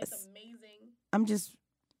 but yes. Amazing. I'm just.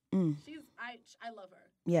 I love her.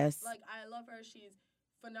 Yes. Like I love her. She's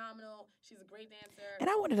phenomenal. She's a great dancer. And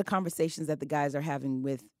I wonder the conversations that the guys are having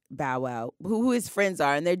with Bow Wow, who his friends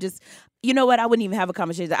are, and they're just, you know what? I wouldn't even have a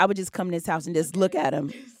conversation. I would just come to his house and just look at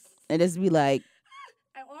him, and just be like,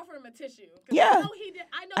 I offer him a tissue. Yeah.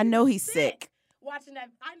 I know he's sick. Watching that,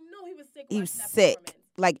 I know he was sick. He was sick.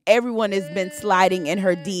 Like everyone has been sliding in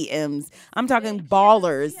her DMs. I'm talking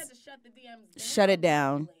ballers. She had to shut the DMs down. Shut it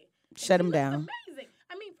down. Shut them down. Amazing.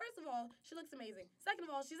 I mean, first of all, she looks amazing. Second of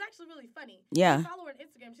all, she's actually really funny. Yeah. I follow her on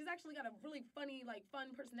Instagram. She's actually got a really funny,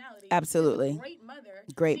 fun personality. Absolutely. She's a great mother.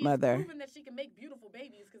 Great mother. She's proven that she can make beautiful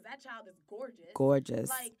babies because that child is gorgeous.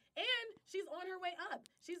 Gorgeous. And she's on her way up.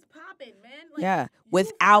 She's popping, man. Yeah.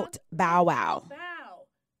 Without Bow Wow.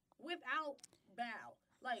 Without Bow.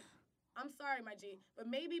 I'm sorry, my G, but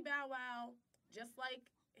maybe Bow Wow, just like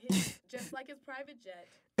his private jet,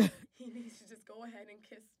 he needs to just go ahead and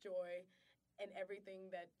kiss Joy and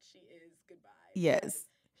everything that she is goodbye. Yes.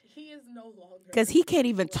 he is no longer. Because he can't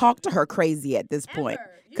even talk to her crazy at this point.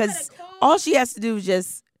 Because all she has to do is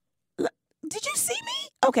just, did you see me?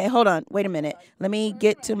 Okay, hold on. Wait a minute. Let me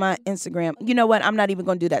get to my Instagram. You know what? I'm not even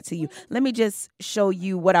going to do that to you. Let me just show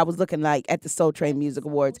you what I was looking like at the Soul Train Music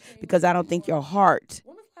Awards, because I don't think your heart.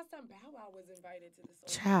 When was the last time Bow Wow was invited to the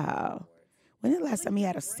Soul Train Music Awards? When the last time he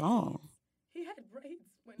had a song? He had braids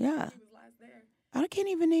when he was last there. I can't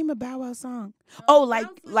even name a Bow Wow song. Oh, like.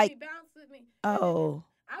 Oh.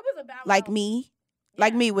 I was a Bow Wow. Like me? Yeah.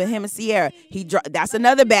 Like me with him and Sierra. That's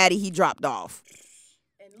another baddie he dropped off.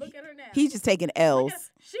 Look at her now. He's just taking L's.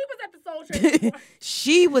 She was at the Soul Train Awards.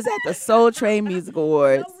 She was at the Soul Train Music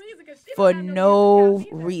Awards for no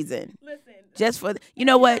reason. Listen. Just for, you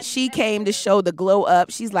know what? She came to show the glow up.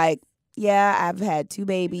 She's like, yeah, I've had 2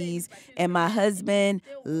 babies, and my husband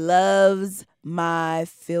loves my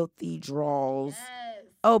filthy draws. Yes.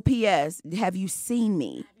 Oh, P.S., have you seen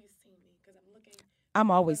me? Because I'm looking. I'm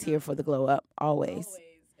always here for the glow up. Always.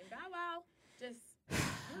 And Bow Wow just...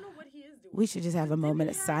 We should just have a moment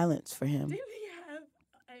of silence for him. Didn't he have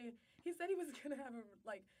he said he was going to have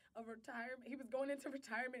a retirement. He was going into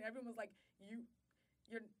retirement. Everyone was like,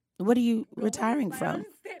 you're... What are you retiring from?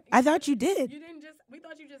 I thought you did. You didn't just... We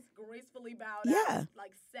thought you just gracefully bowed out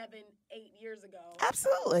like 7-8 years ago.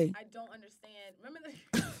 Absolutely. I don't understand. Remember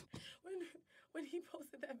when he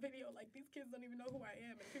posted that video, like, these kids don't even know who I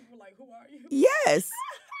am. And people were like, who are you? Yes.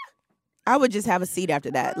 I would just have a seat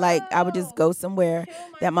after that. Like, I would just go somewhere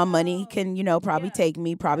that my money can, probably take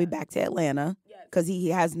me probably back to Atlanta. Because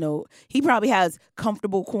he probably has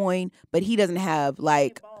comfortable coin, but he doesn't have,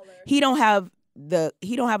 like, he don't have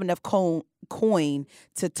enough coin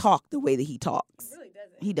to talk the way that he talks. He really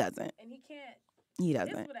doesn't. He doesn't. And he can't. He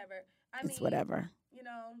doesn't. It's whatever. It's whatever.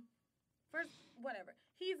 First, whatever.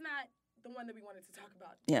 He's not the one that we wanted to talk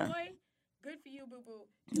about. Yeah. Boy, good for you, boo-boo.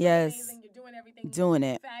 Yes. Amazing. You're doing everything. Doing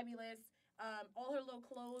it. Fabulous. All her little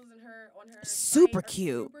clothes and on her super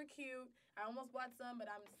cute. Super cute. I almost bought some, but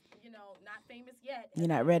I'm, not famous yet. You're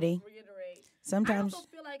not ready. Reiterate. Sometimes I also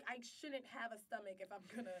feel like I shouldn't have a stomach if I'm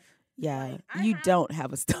gonna. Yeah, you don't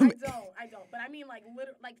have a stomach. I don't. But I mean, like,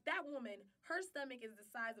 like that woman, her stomach is the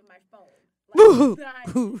size of my phone.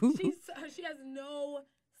 Like, she has no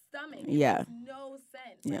stomach. Yeah. It makes no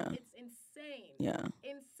sense. Yeah. Like, it's insane. Yeah.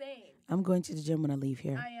 Insane. I'm going to the gym when I leave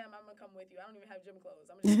here. I am. I'm gonna come with you. I don't even have gym clothes.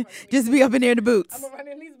 I'm just be up in there in the boots. I'm gonna run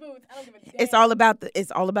in these boots. I don't give a damn. It's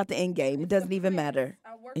all about the end game. It doesn't even matter.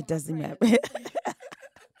 It doesn't matter. I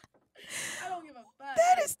don't give a fuck.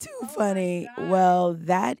 That is too funny. Well,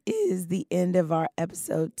 that is the end of our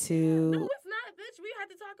episode 2. No, it's not, bitch. We had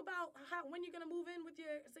to talk about when you're gonna move in with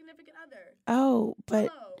your significant other. Oh,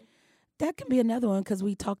 but that can be another one because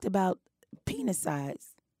we talked about penis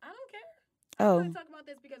size. I don't care. Oh. I'm going to talk about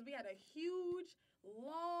this because we had a huge,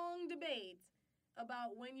 long debate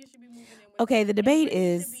about when you should be moving in with Okay, the debate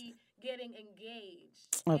is you should be getting engaged.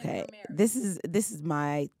 Okay, this is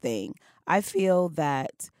my thing. I feel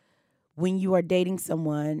that when you are dating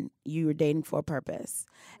someone, you are dating for a purpose.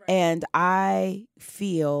 Right. And I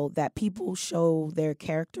feel that people show their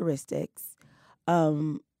characteristics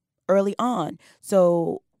early on.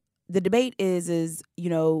 So the debate is,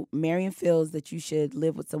 Marion feels that you should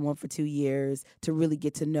live with someone for 2 years to really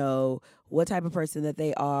get to know what type of person that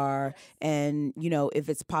they are and, if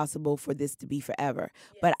it's possible for this to be forever.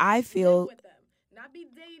 Yes. But I feel... Live with them. Not be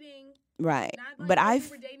dating. Right. Not like but we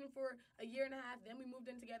were dating for a year and a half, then we moved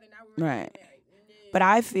in together, now we're right. married. No. But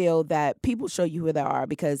I feel that people show you who they are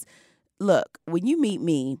because, look, when you meet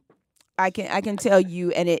me, I can tell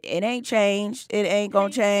you, and it ain't changed. It ain't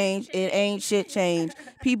gonna change. It ain't shit changed.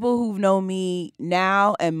 People who've known me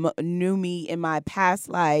now and knew me in my past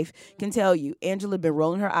life can tell you, Angela been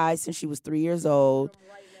rolling her eyes since she was 3 years old.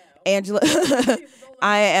 Angela,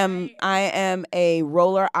 I am a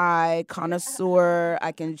roller eye connoisseur.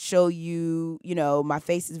 I can show you, my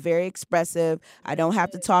face is very expressive. I don't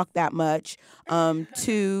have to talk that much.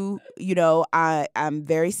 2, I'm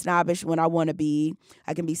very snobbish when I want to be.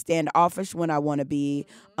 I can be standoffish when I want to be.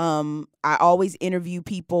 I always interview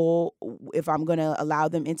people if I'm going to allow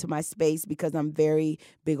them into my space because I'm very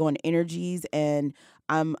big on energies and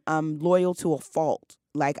I'm loyal to a fault.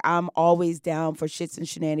 Like, I'm always down for shits and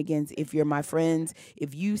shenanigans if you're my friends.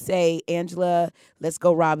 If you say, Angela, let's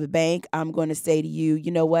go rob a bank, I'm going to say to you,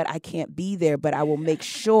 you know what, I can't be there, but I will make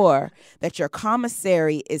sure that your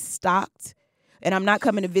commissary is stocked. And I'm not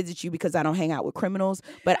coming to visit you because I don't hang out with criminals,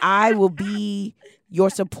 but I will be your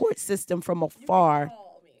support system from afar.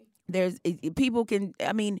 People can,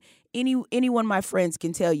 any one of my friends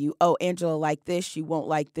can tell you, oh, Angela like this, she won't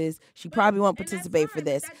like this, she probably won't participate for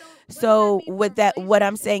this. So with that, what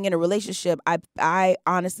I'm saying in a relationship, I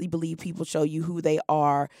honestly believe people show you who they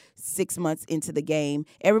are 6 months into the game.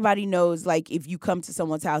 Everybody knows, like, if you come to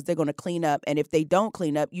someone's house, they're going to clean up, and if they don't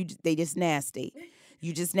clean up, they just nasty.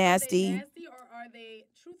 You just nasty. Are they nasty, or are they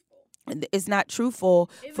truthful? It's not truthful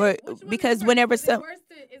because whenever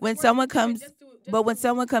when someone comes. But when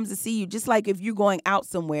someone comes to see you, just like if you're going out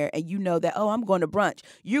somewhere and you know that, oh, I'm going to brunch,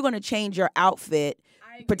 you're going to change your outfit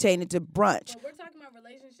pertaining to brunch. But we're talking about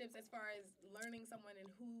relationships as far as learning someone and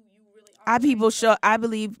who you really are. I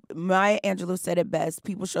believe Maya Angelou said it best.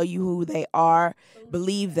 People show you who they are,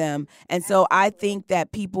 believe them. And so I think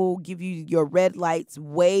that people give you your red lights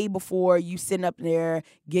way before you sitting up there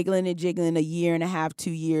giggling and jiggling a year and a half, 2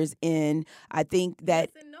 years in. I think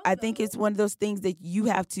it's one of those things that you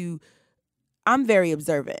have to. I'm very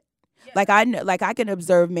observant. Yeah. Like I can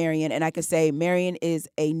observe Marion and I can say Marion is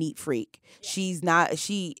a neat freak. Yeah. She's not.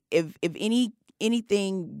 If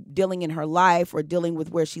anything dealing in her life or dealing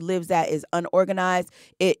with where she lives at is unorganized,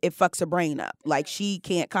 it fucks her brain up. Like she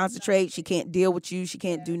can't concentrate. She can't deal with you. She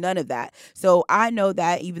can't do none of that. So I know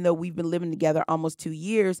that even though we've been living together almost 2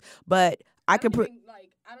 years, but I don't even.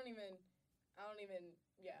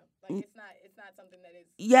 Yeah. Like it's not something that is.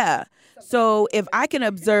 Yeah. So if I can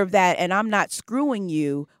observe that and I'm not screwing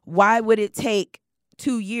you, why would it take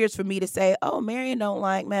 2 years for me to say, oh, Marion don't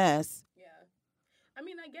like mess? Yeah. I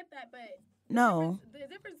mean, I get that, but the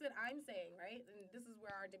difference that I'm saying, right, and this is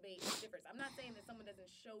where our debate differs. I'm not saying that someone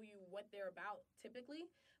doesn't show you what they're about typically,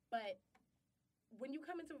 but when you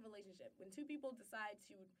come into a relationship, when two people decide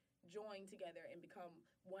to join together and become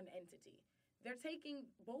one entity, they're taking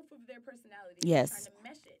both of their personalities and trying to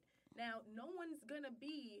mesh it. Now, no one's going to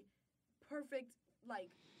be perfect, like,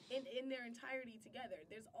 in their entirety together.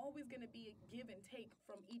 There's always going to be a give and take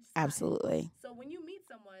from each side. Absolutely. So when you meet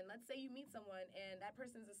someone, let's say you meet someone and that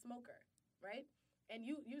person's a smoker, right? And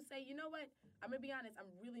you say, you know what? I'm going to be honest, I'm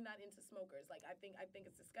really not into smokers. Like, I think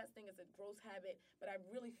it's disgusting. It's a gross habit, but I'm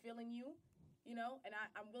really feeling you, you know? And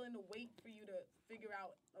I'm willing to wait for you to figure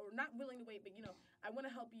out, or not willing to wait, but, you know, I want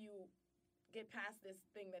to help you get past this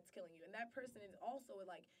thing that's killing you. And that person is also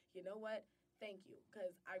like, you know what? Thank you,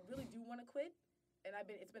 because I really do want to quit, and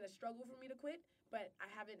it's been a struggle for me to quit, but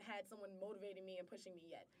I haven't had someone motivating me and pushing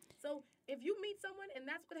me yet. So if you meet someone and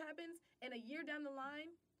that's what happens, and a year down the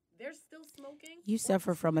line, they're still smoking. You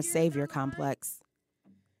suffer from a savior complex.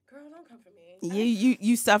 Girl, don't come for me.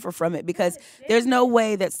 You suffer from it because there's no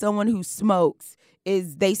way that someone who smokes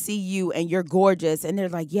they see you and you're gorgeous and they're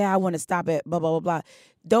like, yeah, I want to stop it, blah, blah, blah, blah.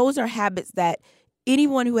 Those are habits that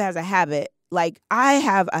anyone who has a habit, like I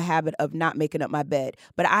have a habit of not making up my bed,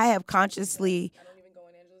 but I have consciously. I don't even go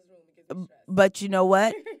in Angela's room because but you know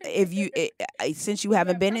what? Since you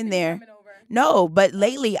haven't been in there. No, but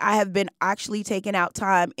lately I have been actually taking out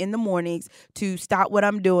time in the mornings to stop what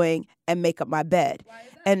I'm doing and make up my bed. Why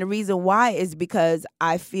is that? And the reason why is because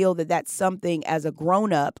I feel that that's something as a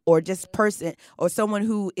grown-up or just person or someone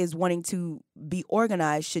who is wanting to be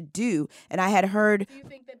organized should do. And I had heard. Do you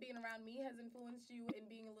think that being around me has influenced you in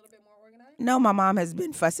being a little bit more organized? No, my mom has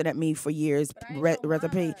been fussing at me for years.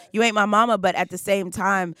 You ain't my mama, but at the same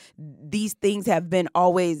time, these things have been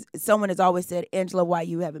always. Someone has always said, Angela, why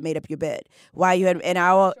you haven't made up your bed? Why you had? And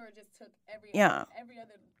I will. Sure, it just took every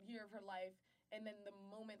other year of her life, and then the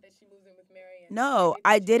moment that she moves in with Marion. No,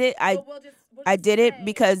 I did it. I did it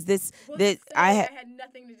because I had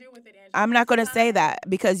nothing to do with it, Angela. I'm not going to say that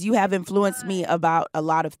because you have influenced me about a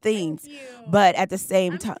lot of things, but at the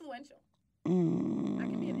same time. I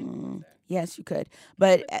can be an influencer. Yes, you could.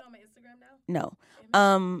 But on my Instagram now?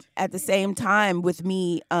 No. At the same time, with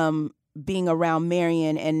me being around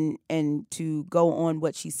Marion and to go on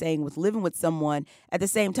what she's saying with living with someone, at the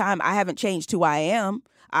same time, I haven't changed who I am.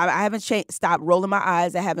 I haven't stopped rolling my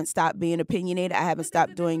eyes. I haven't stopped being opinionated. I haven't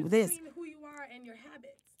stopped doing this. Between who you are and your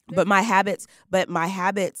habits. But my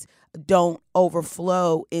habits don't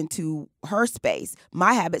overflow into her space.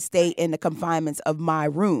 My habits stay in the confinements of my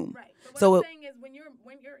room. Right. But what I'm saying is when you're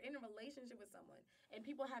in a relationship with someone and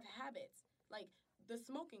people have habits, like the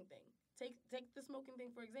smoking thing. Take the smoking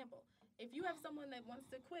thing for example. If you have someone that wants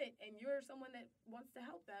to quit and you're someone that wants to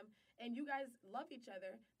help them and you guys love each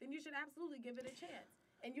other, then you should absolutely give it a chance.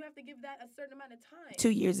 And you have to give that a certain amount of time.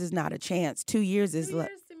 2 years is not a chance. 2 years is. 2 years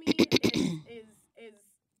to me is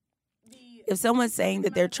the. If someone's saying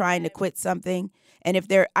that they're trying to quit something, and if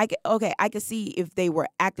they're, I could see if they were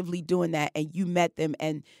actively doing that, and you met them,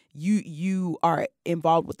 and you are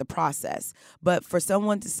involved with the process. But for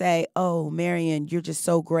someone to say, "Oh, Marion, you're just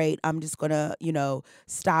so great. I'm just gonna,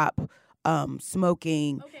 stop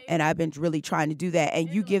smoking, and I've been really trying to do that. And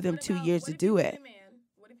you give them 2 years to do it.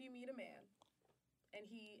 What if you meet a man and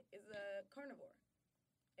he is a carnivore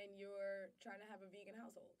and you're trying to have a vegan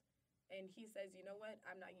household and he says, you know what,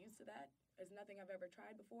 I'm not used to that. It's nothing I've ever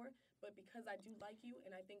tried before, but because I do like you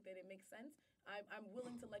and I think that it makes sense, I'm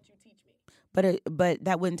willing to let you teach me. But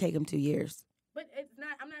that wouldn't take him 2 years. But it's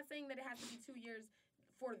not. I'm not saying that it has to be 2 years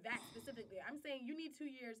for that specifically. I'm saying you need 2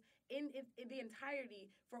 years in the entirety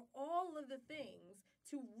for all of the things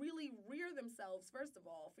to really rear themselves, first of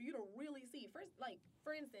all, for you to really see. First, like,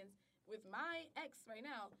 for instance, with my ex right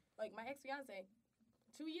now, like my ex-fiance,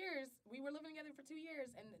 2 years, we were living together for 2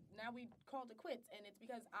 years, and now we called it quits. And it's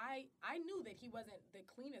because I knew that he wasn't the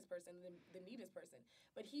cleanest person, the neatest person.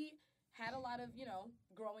 But he had a lot of,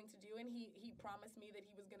 growing to do, and he promised me that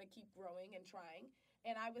he was going to keep growing and trying.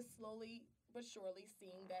 And I was slowly but surely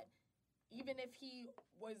seeing that even if he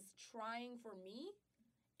was trying for me,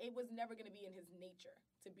 it was never going to be in his nature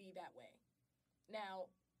to be that way.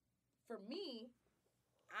 Now, for me,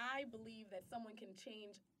 I believe that someone can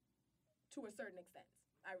change to a certain extent.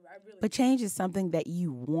 I really. But change is something that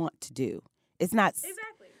you want to do. It's not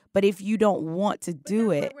exactly. But if you don't want to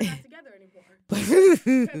do it, we're not together anymore.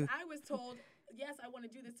 Because I was told, yes, I want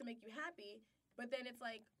to do this to make you happy, but then it's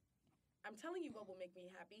like, I'm telling you what will make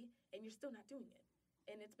me happy, and you're still not doing it.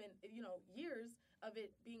 And it's been, years of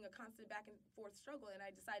it being a constant back and forth struggle. And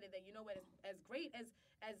I decided that, you know what, as great as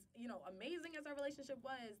amazing as our relationship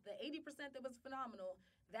was, the 80% that was phenomenal,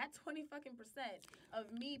 that 20%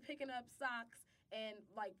 of me picking up socks and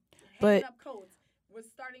like hanging up coats was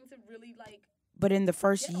starting to really like. But in the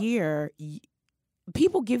first year,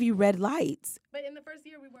 people give you red lights. But in the first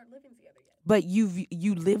year, we weren't living together yet. But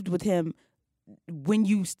you lived with him. When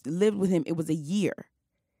you lived with him, it was a year.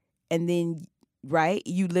 And then, right?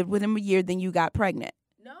 You lived with him a year, then you got pregnant.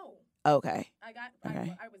 No. Okay. I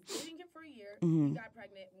was dating him for a year. Mm-hmm. We got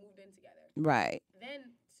pregnant, moved in together. Right.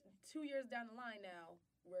 Then 2 years down the line now,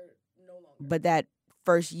 we're no longer. But that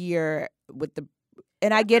first year with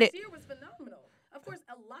I get it. First year was phenomenal. Of course,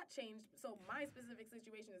 a lot changed. So my specific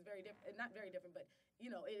situation is very different. Not very different, but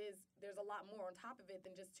it is. There's a lot more on top of it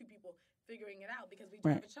than just two people figuring it out because we do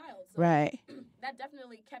have a child. So right. That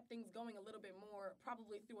definitely kept things going a little bit more.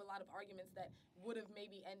 Probably through a lot of arguments that would have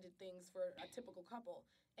maybe ended things for a typical couple.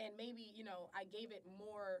 And maybe I gave it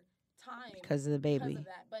more time because of the baby. Because of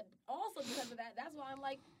that, but also because of that. That's why I'm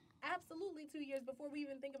like, absolutely 2 years before we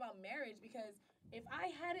even think about marriage. Because if I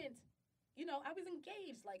hadn't. I was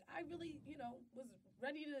engaged. Like, I really, was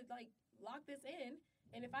ready to, like, lock this in.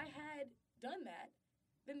 And if I had done that,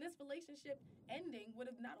 then this relationship ending would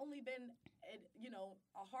have not only been,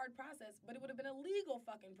 a hard process, but it would have been a legal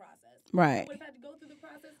fucking process. Right. I would have had to go through the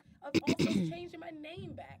process of also changing my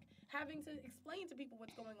name back, having to explain to people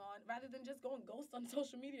what's going on, rather than just going ghost on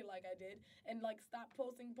social media like I did and, like, stop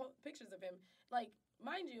posting pictures of him. Like,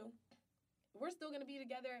 mind you, we're still going to be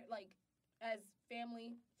together, like, as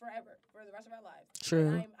family forever, for the rest of our lives. True.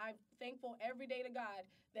 And I'm thankful every day to God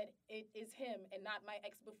that it is him and not my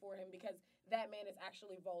ex before him, because that man is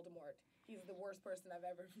actually Voldemort. He's the worst person I've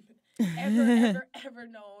ever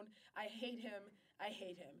known. I hate him.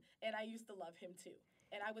 And I used to love him too.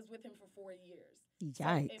 And I was with him for 4 years.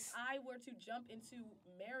 Yikes. So if I were to jump into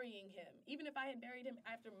marrying him, even if I had married him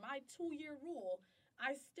after my 2-year rule,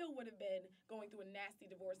 I still would have been going through a nasty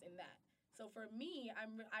divorce in that. So for me,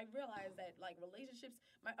 I realized that, like, relationships,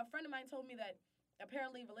 a friend of mine told me that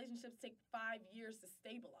apparently relationships take 5 years to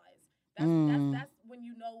stabilize. That's when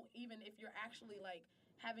even if you're actually, like,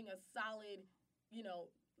 having a solid,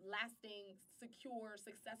 lasting, secure,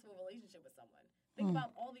 successful relationship with someone. Think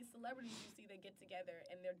about all these celebrities you see that get together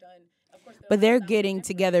and they're done. Of course, but they're getting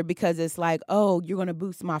together because it's like, oh, you're going to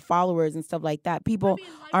boost my followers and stuff like that. People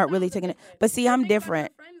aren't really taking it. But see, I'm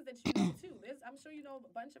different. Friends that you know too. I'm sure you know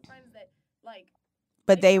a bunch of friends that, like,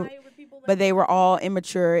 but they were all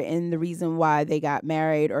immature in the reason why they got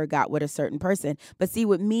married or got with a certain person. But see,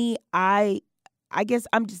 with me, I guess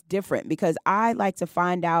I'm just different because I like to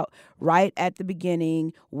find out right at the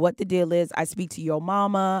beginning what the deal is. I speak to your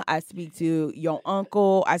mama. I speak to your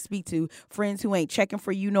uncle. I speak to friends who ain't checking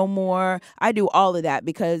for you no more. I do all of that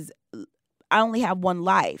because I only have one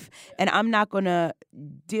life, and I'm not going to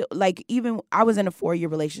deal, like, even I was in a 4-year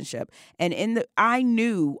relationship, and I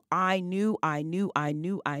knew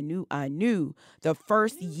the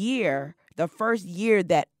first year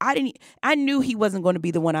that I knew he wasn't going to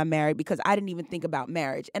be the one I married because I didn't even think about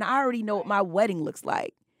marriage, and I already know what my wedding looks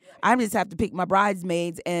like. I just have to pick my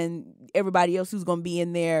bridesmaids and everybody else who's going to be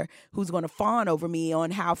in there, who's going to fawn over me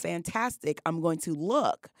on how fantastic I'm going to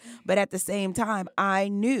look. But at the same time,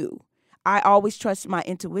 I always trust my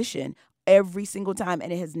intuition. every single time,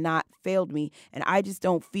 and it has not failed me. And I just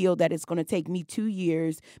don't feel that it's going to take me 2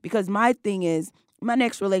 years, because my thing is, my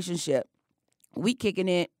next relationship, we kicking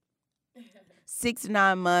it 6 to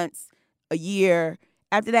 9 months, a year.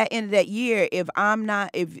 After that end of that year, if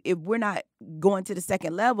we're not going to the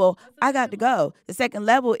second level, I got to go. The second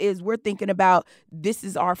level is we're thinking about, this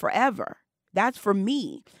is our forever. That's for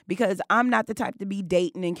me, because I'm not the type to be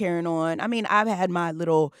dating and carrying on. I mean, I've had my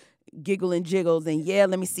little giggle and jiggles, and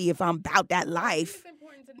let me see if I'm about that life. It's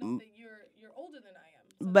important to know that you're older than I am.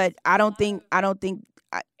 So but I don't think.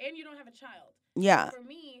 and you don't have a child. Yeah. So for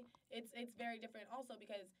me, it's very different also,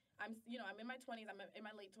 because I'm in my 20s, I'm in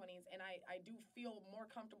my late 20s, and I do feel more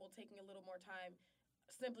comfortable taking a little more time,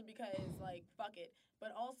 simply because, like, fuck it.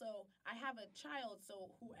 But also, I have a child,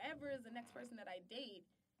 so whoever is the next person that I date,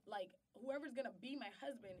 like, whoever's gonna be my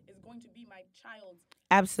husband is going to be my child's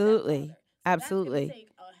absolutely. So absolutely. that's gonna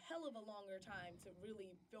take a hell of a longer time to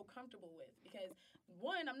really feel comfortable with, because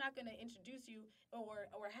one, I'm not gonna introduce you or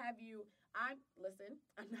have you. I'm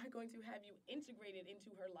not going to have you integrated into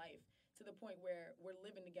her life to the point where we're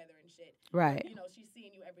living together and shit. Right. She's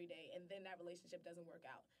seeing you every day, and then that relationship doesn't work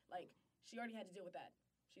out. Like, she already had to deal with that.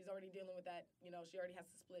 She's already dealing with that. She already has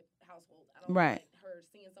to split household. I don't want her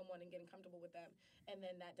seeing someone and getting comfortable with them, and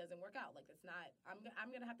then that doesn't work out. Like, it's not. I'm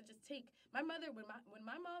gonna have to just take my mother. When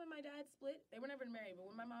my mom and my dad split, they were never married. But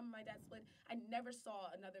when my mom and my dad split, I never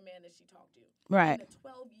saw another man that she talked to. Right. In the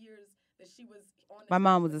 12 years that she was on. My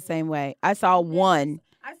mom was the same way. I saw one.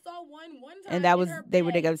 I saw one time, and that was they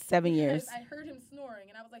were together 7 years. I heard him snoring,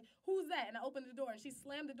 and I was like, "Who's that?" And I opened the door, and she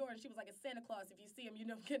slammed the door, and she was like, "It's Santa Claus. If you see him, you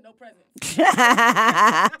don't get no presents."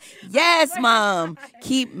 Yes, Mom.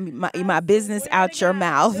 Keep my business out your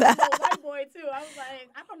mouth. It was a white boy too. I was like,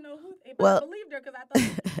 I don't know who. But I believed her, because I thought, I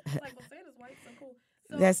was like, well, Santa's white, so cool.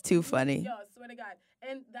 So, that's too funny. Yo, swear to God.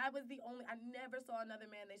 And that was the only. I never saw another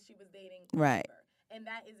man that she was dating. Right. Ever. And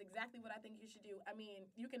that is exactly what I think you should do. I mean,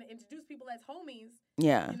 you can introduce people as homies.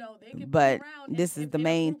 Yeah. They can but be around this is the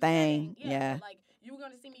main thing. Yeah. Like, you're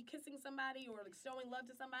going to see me kissing somebody or, like, showing love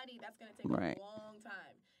to somebody. That's going to take a long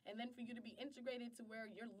time. And then for you to be integrated to where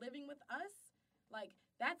you're living with us, like,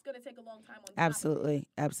 that's going to take a long time. Absolutely.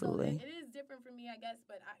 So it is different for me, I guess.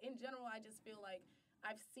 But in general, I just feel like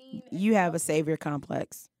I've seen. You have a savior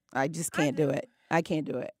complex. I just can't do it. I can't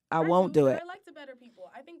do it. I won't do it. I like to better people.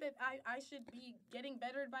 I think that I should be getting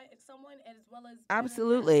bettered by someone as well as.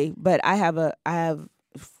 Absolutely. But I have,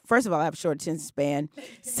 first of all, I have short attention span.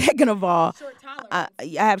 Second of all, short tolerance. I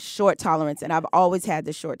have short tolerance, and I've always had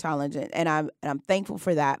this short tolerance, and I'm thankful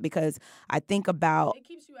for that, because I think about. It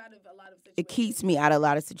keeps you out of a lot of situations. It keeps me out of a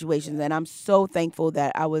lot of situations, and I'm so thankful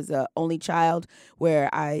that I was an only child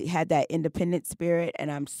where I had that independent spirit,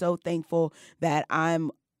 and I'm so thankful that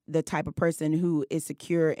I'm the type of person who is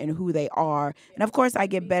secure in who they are. And of course I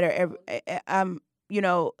get better You're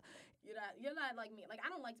not like me. Like, I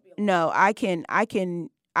don't like to be alone. No, I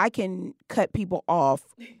can cut people off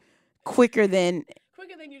quicker than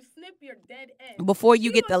you snip your dead end. Before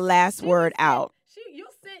you get the last word out. You'll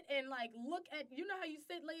sit and, like, look at, how you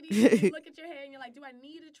sit, ladies? You look at your hair and you're like, do I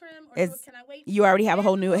need a trim, or can I wait? You already have a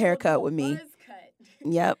whole new haircut with me.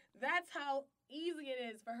 Yep. That's how easy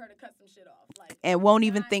it is for her to cut some shit off. Like, and won't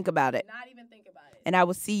even think about it. Not even think about it. And I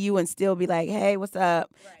will see you and still be like, hey, what's up?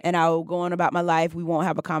 Right. And I will go on about my life. We won't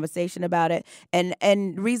have a conversation about it. And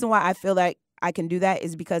the reason why I feel like I can do that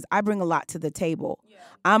is because I bring a lot to the table. Yeah.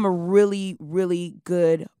 I'm a really, really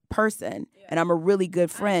good person, and I'm a really good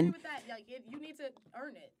friend. I agree with that. Like, you need to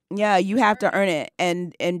earn it. Yeah, you have to earn it.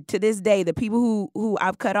 And to this day, the people who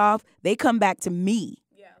I've cut off, they come back to me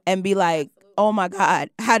and be like, oh my God,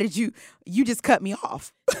 how did you just cut me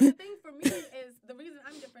off? The thing for me is, the reason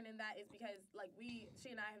I'm different in that is because, like, she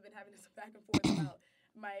and I have been having this back and forth about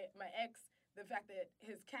my ex, the fact that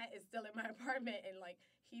his cat is still in my apartment, and, like,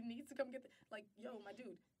 he needs to come get like, yo, my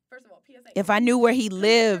dude. First of all, PSA. If I knew where he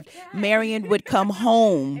lived, Marion would come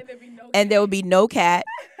home, and there would be no cat.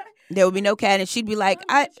 There would be no cat, and she'd be like,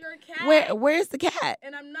 where's the cat?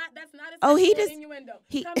 And that's not a innuendo.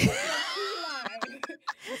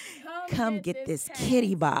 Come get this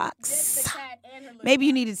kitty box. Maybe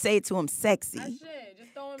you need to say it to him sexy. I should.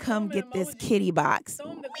 Just throw him, come get this kitty box.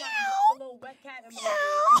 Throw him the little wet cat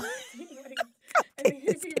get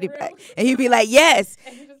this kitty box. And he'd be like, yes,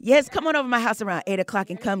 come on over to my house around 8 o'clock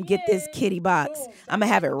and come get this kitty box. I'm going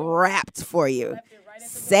to have it wrapped for you.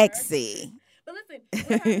 Sexy. But listen,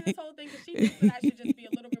 we're having this whole thing, because she thinks that I should just be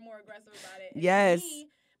a little bit more aggressive about it. And yes.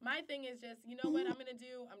 My thing is just, you know what I'm going to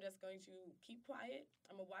do? I'm just going to keep quiet.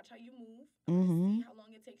 I'm going to watch how you move. See how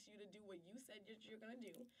long it takes you to do what you said you're going to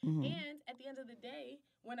do. And at the end of the day,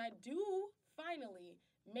 when I do finally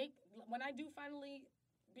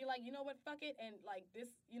be like, you know what, fuck it, and like this,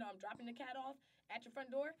 you know, I'm dropping the cat off at your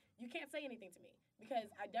front door, you can't say anything to me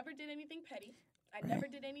because I never did anything petty. I never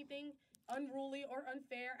did anything unruly or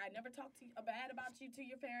unfair. I never talked bad about you to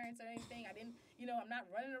your parents or anything. I didn't, you know, I'm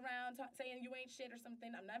not running around saying you ain't shit or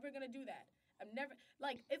something. I'm never going to do that. I'm never,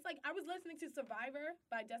 like, it's like I was listening to Survivor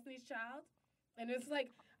by Destiny's Child. And it's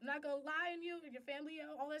like, I'm not going to lie on you and your family,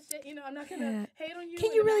 all that shit. You know, I'm not going to hate on you.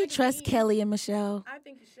 Can you really trust Kelly and Michelle? I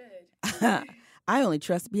think you should. I only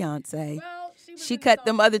trust Beyonce. Well, she cut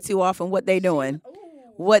them other two off, and what they doing?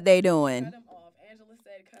 What they doing? Cut them off. Angela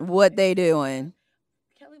said cut what they doing?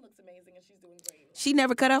 Kelly looks amazing, and she's doing great. She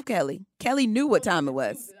never cut off Kelly. Kelly knew what time it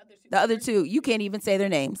was. The other two, you can't even say their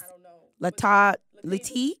names. I don't know.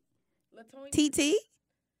 Lati? TT?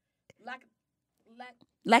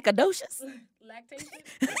 Lacadocious? Lactation?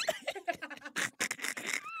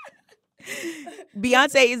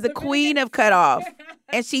 Beyonce is the queen of cutoff,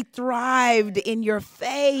 and she thrived in your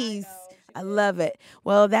face. I love it.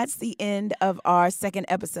 Well, that's the end of our second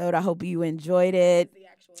episode. I hope you enjoyed it.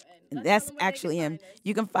 That's actually him.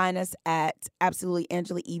 You can find us at Absolutely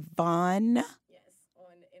Angela Yvonne. Yes,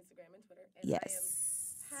 on Instagram and Twitter. And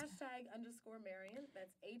yes. I am #Marian.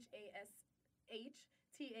 That's HASHTAG_MARIEN.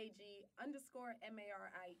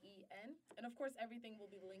 And of course, everything will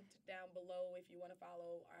be linked down below if you want to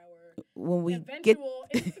follow our eventual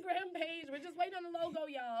Instagram page. We're just waiting on the logo,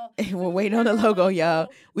 y'all. We're waiting on the logo, y'all.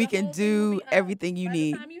 We can do everything you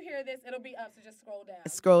need. By the time you hear this, it'll be up, so just scroll down.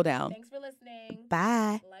 Scroll down. Thanks for listening.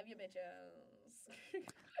 Bye. Love you, bitches.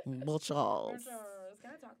 Bitches.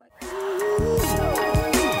 Can I talk like that?